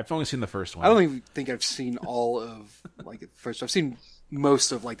 Yeah, now. I've only seen the first one. I don't even think I've seen all of like the first. I've seen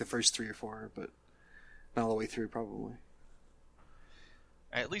most of like the first 3 or 4, but not all the way through probably.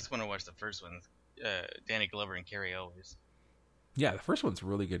 I at least want to watch the first one. Danny Glover and Carrie Elwes. Yeah, the first one's a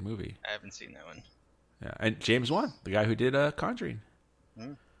really good movie. I haven't seen that one. Yeah, and James Wan, the guy who did Conjuring.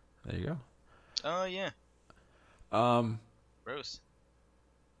 Hmm. There you go. Oh yeah. Gross.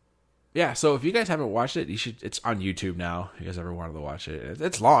 Yeah, so if you guys haven't watched it, you should. It's on YouTube now. If you guys ever wanted to watch it,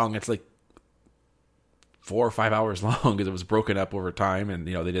 it's long. It's like 4 or 5 hours long because it was broken up over time, and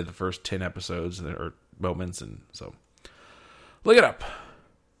they did the first 10 episodes or moments, and so look it up.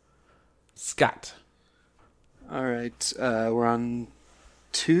 Scott. All right, we're on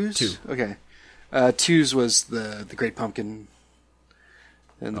twos. 2. Okay, twos was the Great Pumpkin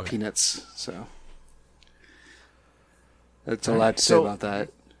and the Peanuts. So that's a lot to say about that.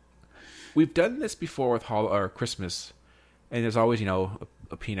 We've done this before with Christmas, and there's always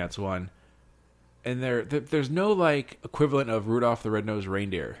a Peanuts one, and there's no like equivalent of Rudolph the Red-Nosed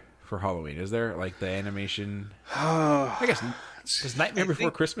Reindeer for Halloween, is there? Like the animation. I guess does Nightmare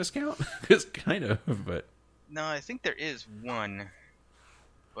Before Christmas count? It's kind of, but no, I think there is one,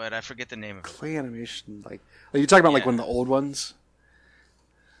 but I forget the name of it. Clay animation, like are you talking about like one of the old ones?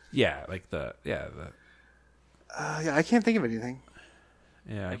 Yeah, like yeah, I can't think of anything.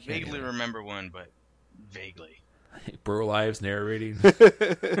 Yeah, I vaguely remember one, but vaguely. Burl Ives narrating.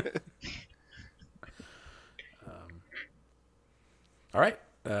 All right,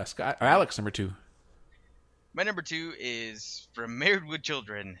 Scott, Alex, number 2. My number 2 is from Married with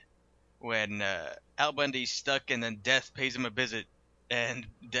Children, when Al Bundy's stuck and then Death pays him a visit, and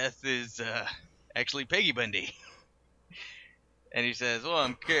Death is actually Peggy Bundy. And he says, "Well,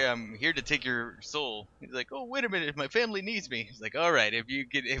 I'm here to take your soul." He's like, "Oh, wait a minute, my family needs me." He's like, "All right, if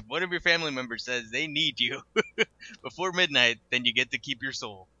one of your family members says they need you before midnight, then you get to keep your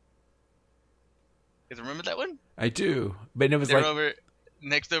soul." You guys remember that one? I do, but it was They're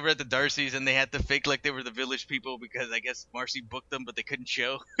next over at the Darcy's, and they had to fake like they were the village people because I guess Marcy booked them, but they couldn't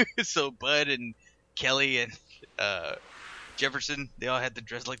show. So Bud and Kelly and Jefferson, they all had to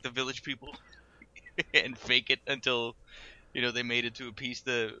dress like the village people and fake it until they made it to appease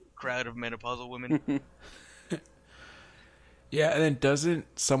the crowd of menopausal women. Yeah, and then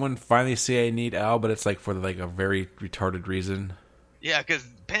doesn't someone finally say I need Al, but it's like for like a very retarded reason? Yeah, because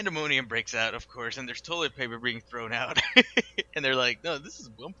pandemonium breaks out, of course, and there's toilet paper being thrown out. And they're like, "No, this is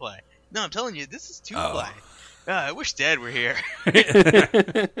 1 ply. No, I'm telling you, this is 2 ply. I wish Dad were here."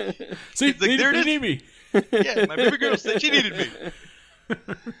 See, like, they need me. Yeah, my baby girl said she needed me.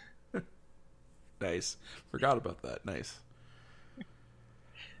 Nice. Forgot about that. Nice.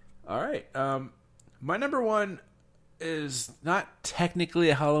 All right. My number 1 is not technically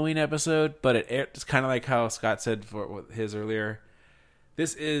a Halloween episode, but it's kind of like how Scott said for his earlier.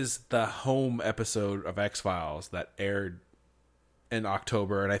 This is the home episode of X-Files that aired in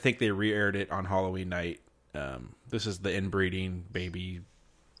October, and I think they re-aired it on Halloween night. This is the inbreeding, baby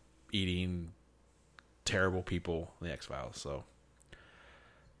eating, terrible people in the X-Files. So,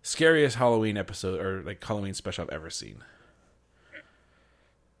 scariest Halloween episode or like Halloween special I've ever seen.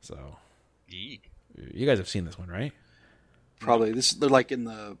 So, you guys have seen this one, right? Probably. They're like in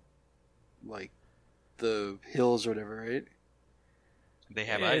the hills or whatever, right? They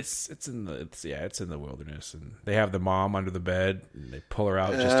have it's in the wilderness, and they have the mom under the bed, and they pull her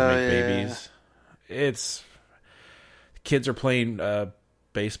out just to make babies. It's kids are playing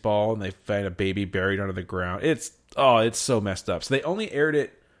baseball, and they find a baby buried under the ground. It's so messed up. So they only aired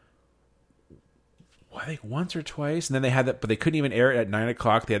it, I think, once or twice, and then they had that, but they couldn't even air it at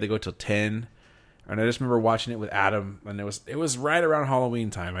 9:00. They had to go till 10. And I just remember watching it with Adam, and it was right around Halloween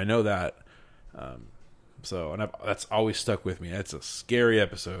time. I know that. That's always stuck with me. It's a scary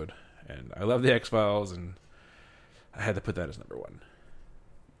episode, and I love the X-Files, and I had to put that as number 1.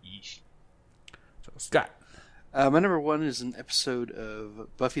 Yeesh. So, Scott. My number 1 is an episode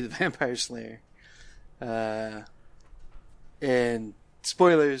of Buffy the Vampire Slayer. And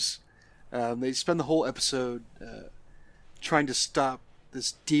spoilers, they spend the whole episode trying to stop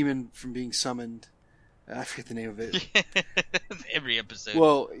this demon from being summoned. I forget the name of it. Every episode.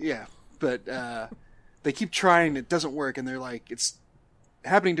 Well, yeah, but they keep trying. It doesn't work, and they're like, it's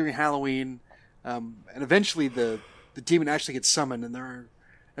happening during Halloween, and eventually the demon actually gets summoned, and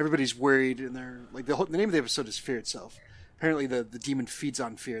everybody's worried, and they're like, the name of the episode is Fear Itself. Apparently, the demon feeds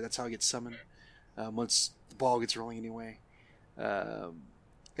on fear. That's how it gets summoned. Once the ball gets rolling, anyway,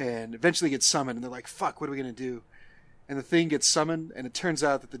 and eventually gets summoned, and they're like, "Fuck, what are we gonna do?" And the thing gets summoned, and it turns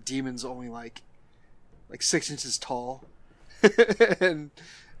out that the demon's only like 6 inches tall, and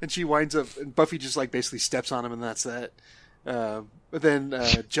she winds up, and Buffy just like basically steps on him, and that's that. But then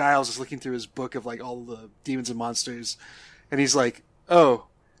Giles is looking through his book of like all the demons and monsters, and he's like, "Oh,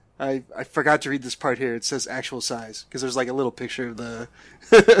 I forgot to read this part here. It says actual size because there's like a little picture of the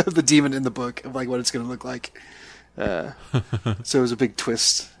the demon in the book of like what it's going to look like. So it was a big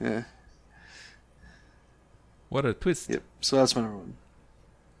twist. Yeah. What a twist. Yep. So that's my number one.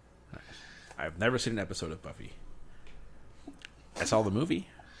 I've never seen an episode of Buffy. I saw the movie.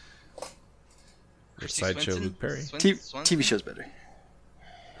 Christy Sideshow Swenson? Luke Perry. TV show's better.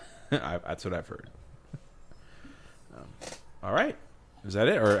 That's what I've heard. All right. Is that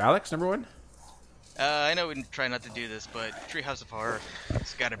it? Or Alex, number one? I know we try not to do this, but Treehouse of Horror,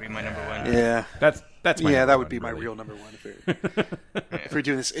 it's got to be my number one. Yeah. That's my Yeah, number that would one, be my really. real number one if we're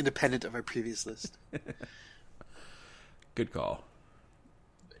doing this independent of our previous list. Good call.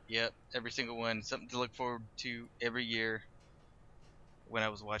 Yep, every single one. Something to look forward to every year when I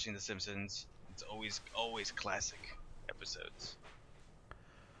was watching The Simpsons. It's always classic episodes.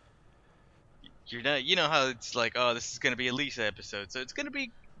 You know how it's like, oh, this is going to be a Lisa episode, so it's going to be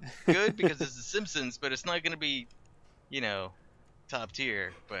good because it's The Simpsons, but it's not going to be, top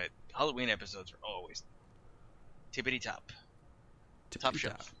tier. But Halloween episodes are always tippity top. Top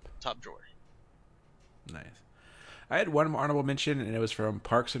shelf. Top drawer. Nice. I had one honorable mention, and it was from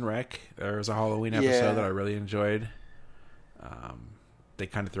Parks and Rec. There was a Halloween episode Yeah. that I really enjoyed. They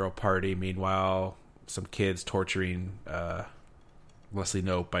kind of throw a party. Meanwhile, some kids torturing Leslie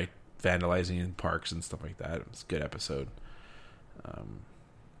Knope by vandalizing in parks and stuff like that. It was a good episode.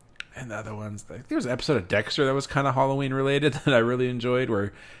 And the other ones, I think there was an episode of Dexter that was kind of Halloween related that I really enjoyed,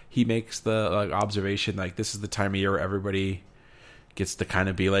 where he makes the observation like this is the time of year where everybody gets to kind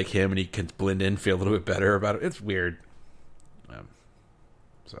of be like him and he can blend in, feel a little bit better about it. It's weird.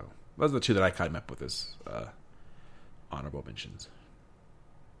 So those are the two that I caught him up with as honorable mentions.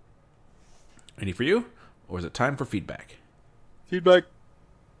 Any for you? Or is it time for feedback? Feedback.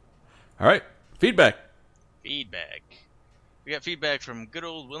 All right. Feedback. Feedback. We got feedback from good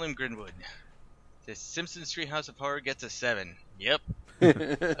old William Grinwood. The Simpsons Treehouse of Horror gets a 7. Yep.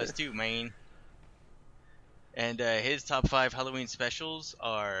 Us too, man. And his top 5 Halloween specials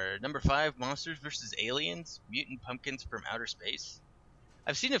are number 5, Monsters vs. Aliens, Mutant Pumpkins from Outer Space.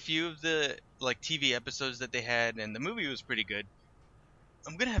 I've seen a few of the TV episodes that they had, and the movie was pretty good.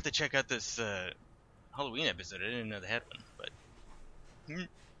 I'm gonna have to check out this Halloween episode. I didn't know they had one, but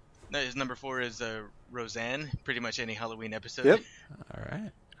his number 4 is Roseanne. Pretty much any Halloween episode. Yep. All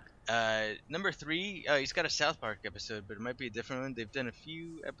right. Number 3, he's got a South Park episode, but it might be a different one. They've done a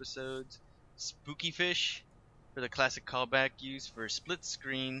few episodes. Spooky Fish, for the classic callback used for split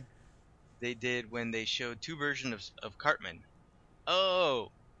screen. They did when they showed 2 versions of Cartman.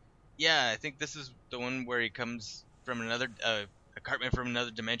 Oh, yeah, I think this is the one where he comes from another a Cartman from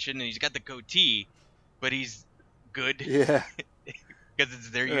another dimension, and he's got the goatee, but he's good Yeah. because it's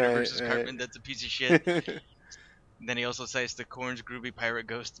their universe's Cartman that's a piece of shit. Then he also cites the Korn's Groovy Pirate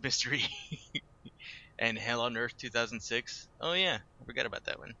Ghost Mystery and Hell on Earth 2006. Oh yeah, I forgot about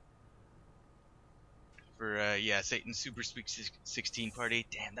that one. For Satan's Super Sweet 16 Party.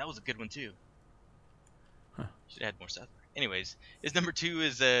 Damn, that was a good one too. Should have had more South Park. Anyways, his number 2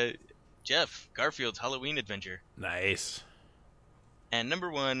 is Jeff Garfield's Halloween Adventure. Nice. And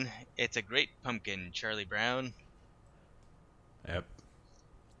number 1, It's a Great Pumpkin, Charlie Brown. Yep.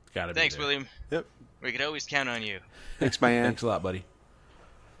 Gotta be Thanks, there. William. Yep. We could always count on you. Thanks, my aunt. Thanks a lot, buddy.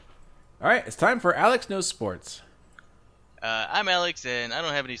 All right, it's time for Alex Knows Sports. I'm Alex, and I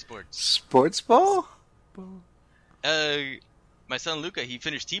don't have any sports. Sports ball? My son Luca, he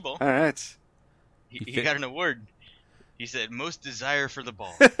finished T-ball. All right. He got an award. He said, most desire for the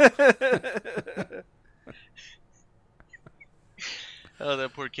ball. Oh,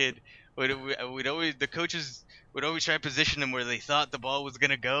 that poor kid. The coaches would always try to position him where they thought the ball was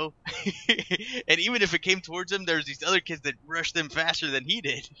going to go. And even if it came towards him, there's these other kids that rushed them faster than he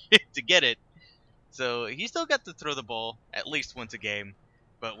did to get it. So he still got to throw the ball at least once a game.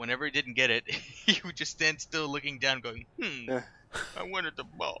 But whenever he didn't get it, he would just stand still looking down going, Yeah. I wanted the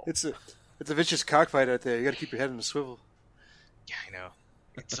ball. It's a vicious cockfight out there. You got to keep your head in a swivel. Yeah, I know.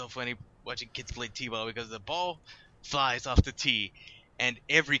 It's so funny watching kids play T-ball because the ball flies off the tee. And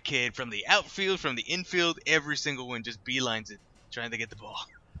every kid from the outfield, from the infield, every single one just beelines it, trying to get the ball.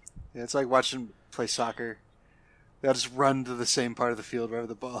 Yeah, it's like watching them play soccer. They'll just run to the same part of the field wherever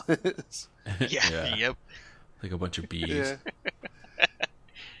the ball is. Yeah, Yeah. Yep. Like a bunch of bees. Yeah.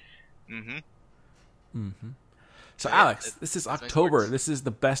 So, Yeah, Alex, this is that's my October. sports. This is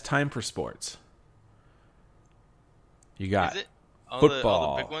the best time for sports. You got Is it? All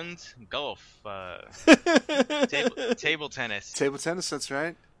football. the big ones? Golf. Table tennis. Table tennis, that's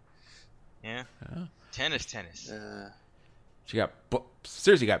right. Yeah. Yeah. Tennis.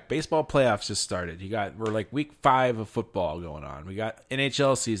 Seriously, you got baseball playoffs just started. We're like week 5 of football going on. We got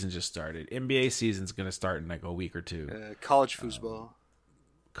NHL season just started. NBA season's going to start in like a week or two. College foosball.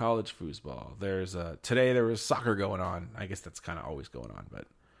 College foosball. Today there was soccer going on. I guess that's kind of always going on, but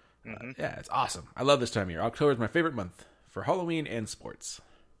yeah, it's awesome. I love this time of year. October is my favorite month for Halloween and sports.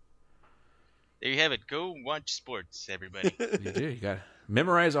 There you have it. Go watch sports, everybody. You do. You got to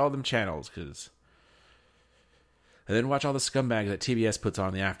memorize all them channels and then watch all the scumbags that TBS puts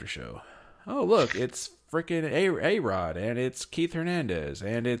on the after show. Oh, look, it's freaking A-Rod, and it's Keith Hernandez,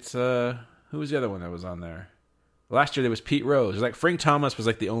 and it's, who was the other one that was on there? Last year there was Pete Rose. Like Frank Thomas was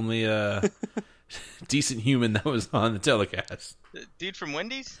like the only decent human that was on the telecast. The dude from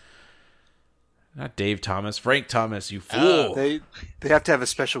Wendy's? Not Dave Thomas, Frank Thomas, you fool. They have to have a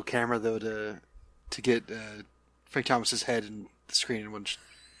special camera, though, to get Frank Thomas's head in the screen in one.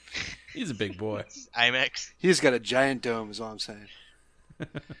 He's a big boy. IMAX. He's got a giant dome, is all I'm saying.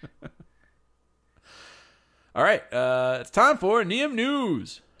 All right, it's time for Neum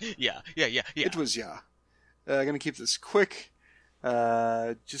News. Yeah. It was, I'm going to keep this quick.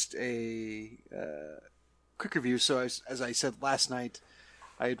 Just a quick review. So, as I said last night,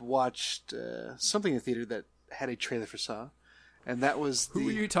 I had watched something in the theater that had a trailer for Saw. And that was Who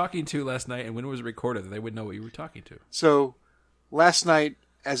were you talking to last night, and when it was recorded? They wouldn't know what you were talking to. So, last night,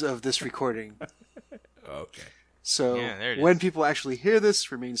 as of this recording. Okay. So, yeah, when people actually hear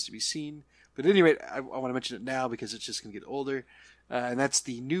this remains to be seen. But at any rate, I want to mention it now because it's just going to get older. And that's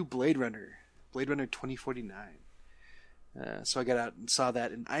the new Blade Runner 2049. So I got out and saw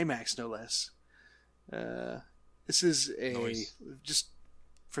that in IMAX, no less. This is just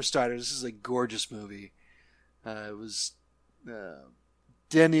for starters, this is a gorgeous movie. It was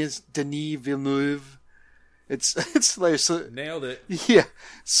Denis Villeneuve. It's hilarious. So, nailed it. Yeah.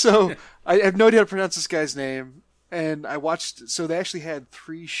 So I have no idea how to pronounce this guy's name, and I watched. So they actually had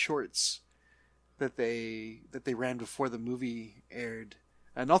 3 shorts that they ran before the movie aired,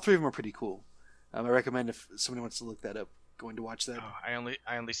 and all 3 of them are pretty cool. I recommend if somebody wants to look that up, going to watch that. Oh,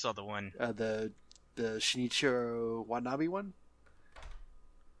 I only saw the one. The Shinichiro Watanabe one.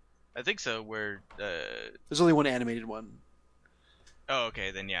 I think so. Where there's only one animated one. Oh, okay,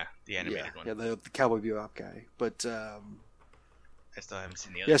 then yeah, the animated one. Yeah, the Cowboy Bebop guy. But I still haven't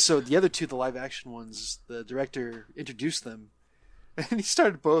seen the other. Yeah, so the other 2, the live action ones, the director introduced them, and he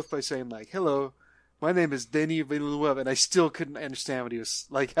started both by saying like, "Hello, my name is Denis Villeneuve," and I still couldn't understand what he was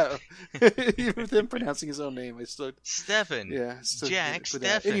like. How, even with him pronouncing his own name, I still Stefan. Yeah, still, Jack but,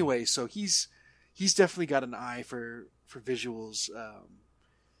 Stefan. Anyway, so he's definitely got an eye for visuals.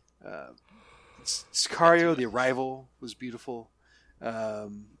 Sicario, The Arrival was beautiful.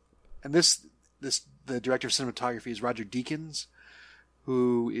 And the director of cinematography is Roger Deakins,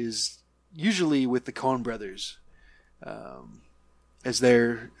 who is usually with the Coen brothers, as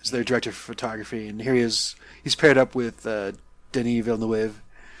their director of photography. And here he is. He's paired up with Denis Villeneuve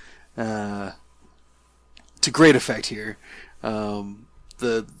to great effect here.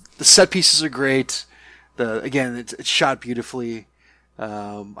 The set pieces are great. It's shot beautifully.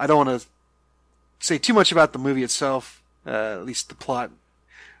 I don't want to say too much about the movie itself. At least the plot.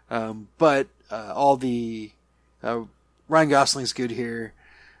 But all the Ryan Gosling's good here.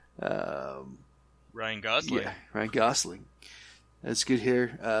 Ryan Gosling. Yeah, Ryan Gosling. That's good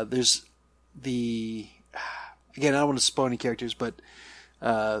here. There's again, I don't want to spoil any characters, but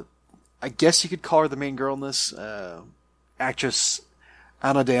I guess you could call her the main girl in this. Actress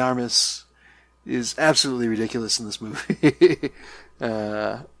Ana de Armas is absolutely ridiculous in this movie.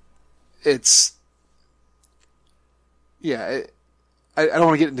 I don't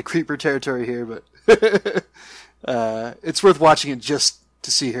want to get into creeper territory here, but it's worth watching it just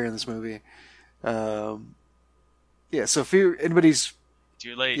to see her in this movie. So if anybody's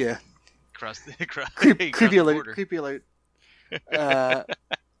too late, yeah, creepy alert, creepy alert.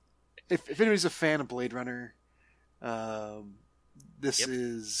 If anybody's a fan of Blade Runner, this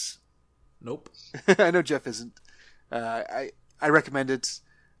is. Nope. I know Jeff isn't. I recommend it.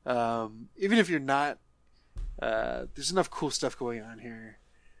 Even if you're not. There's enough cool stuff going on here.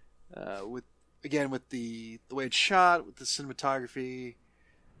 With the way it's shot, with the cinematography.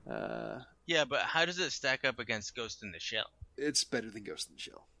 Yeah, but how does it stack up against Ghost in the Shell? It's better than Ghost in the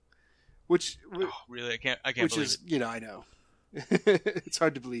Shell. Which really? I can't which believe is, it. I know. It's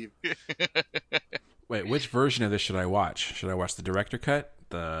hard to believe. Wait, which version of this should I watch? Should I watch the director cut,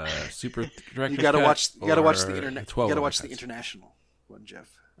 the super director? You got to cut, watch. You got to watch the or internet. You 12 got to watch cuts? the international one,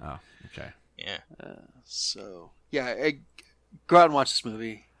 Jeff. Oh, okay. Yeah. Go out and watch this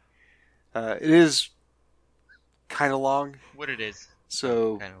movie. It is kind of long, What it is.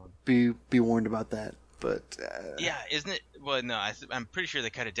 so Kind of. be warned about that. But Yeah, isn't it? Well, no, I'm pretty sure they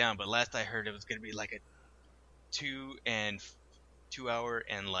cut it down. But last I heard, it was going to be like a 2 hour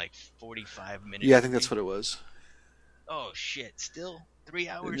and like 45 minutes. yeah, I think that's what it was. Oh shit! Still 3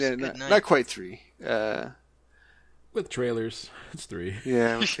 hours. Yeah, Good night. not quite 3. With trailers, it's 3.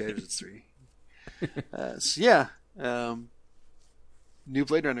 Yeah, okay, it's 3. So yeah, new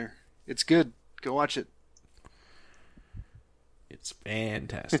Blade Runner. It's good. Go watch it. It's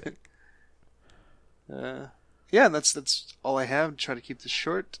fantastic. Yeah, that's all I have. Try to keep this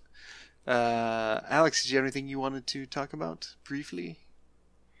short. Alex, did you have anything you wanted to talk about briefly?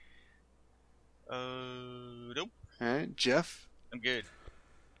 Nope. All right, Jeff. I'm good.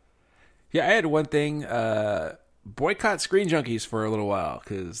 Yeah, I had one thing. Boycott Screen Junkies for a little while,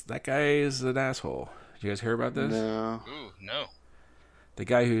 because that guy is an asshole. Did you guys hear about this? No. Ooh, no. The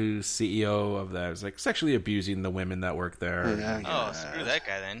guy who's CEO of that is like sexually abusing the women that work there. Yeah. Oh, screw that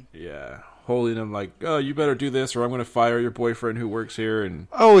guy then. Yeah. Holding them like, oh, you better do this or I'm going to fire your boyfriend who works here. And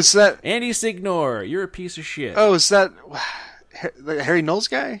Oh, is that? Andy Signor, you're a piece of shit. Oh, is that the Harry Knowles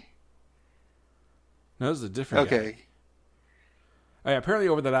guy? No, this is a different guy. Okay. Oh, yeah, apparently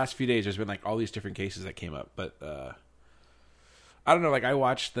over the last few days there's been like all these different cases that came up. But I don't know, like I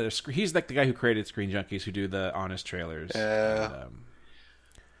watched he's like the guy who created Screen Junkies, who do the Honest trailers.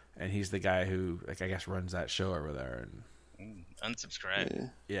 And he's the guy who, like, I guess runs that show over there. And Unsubscribe.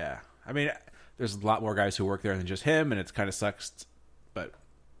 yeah. I mean, there's a lot more guys who work there than just him, and it kind of sucks. But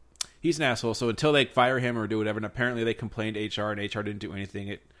he's an asshole. So until they fire him or do whatever, and apparently they complained to HR, and HR didn't do anything.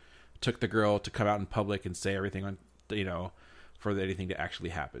 It took the girl to come out in public and say everything on, for anything to actually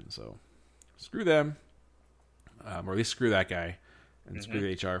happen. So screw them, or at least screw that guy, and screw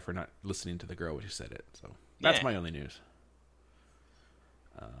the HR for not listening to the girl when she said it. So that's my only news.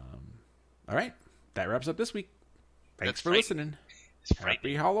 All right, that wraps up this week. Thanks That's for listening.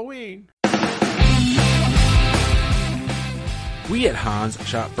 Happy Halloween. We at Hans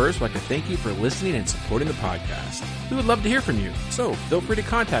Shot First would like to thank you for listening and supporting the podcast. We would love to hear from you, so feel free to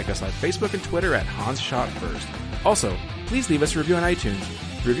contact us on Facebook and Twitter at Hans Shot First. Also, please leave us a review on iTunes.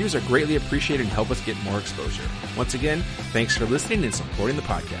 Reviews are greatly appreciated and help us get more exposure. Once again, thanks for listening and supporting the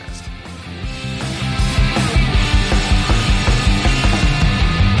podcast.